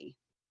proximity.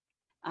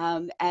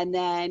 And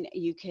then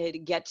you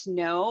could get to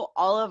know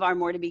all of our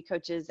More to Be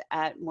coaches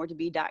at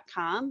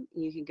moretobee.com.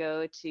 You can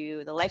go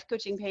to the life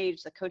coaching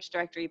page, the coach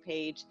directory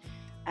page,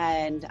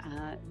 and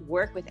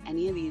work with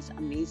any of these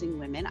amazing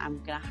women.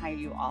 I'm going to hire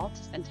you all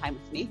to spend time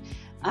with me.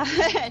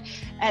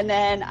 And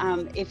then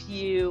if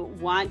you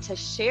want to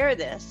share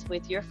this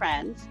with your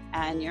friends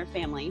and your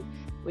family,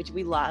 which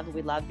we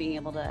love being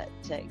able to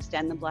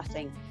extend the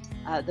blessing.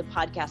 The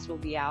podcast will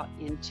be out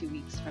in 2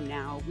 weeks from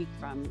now, a week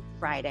from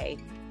Friday.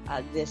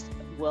 This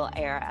will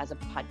air as a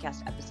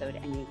podcast episode,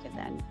 and you can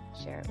then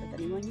share it with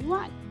anyone you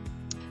want.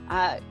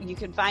 You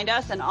can find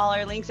us and all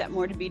our links at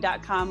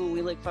moretobee.com, and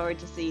we look forward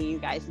to seeing you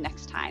guys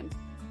next time.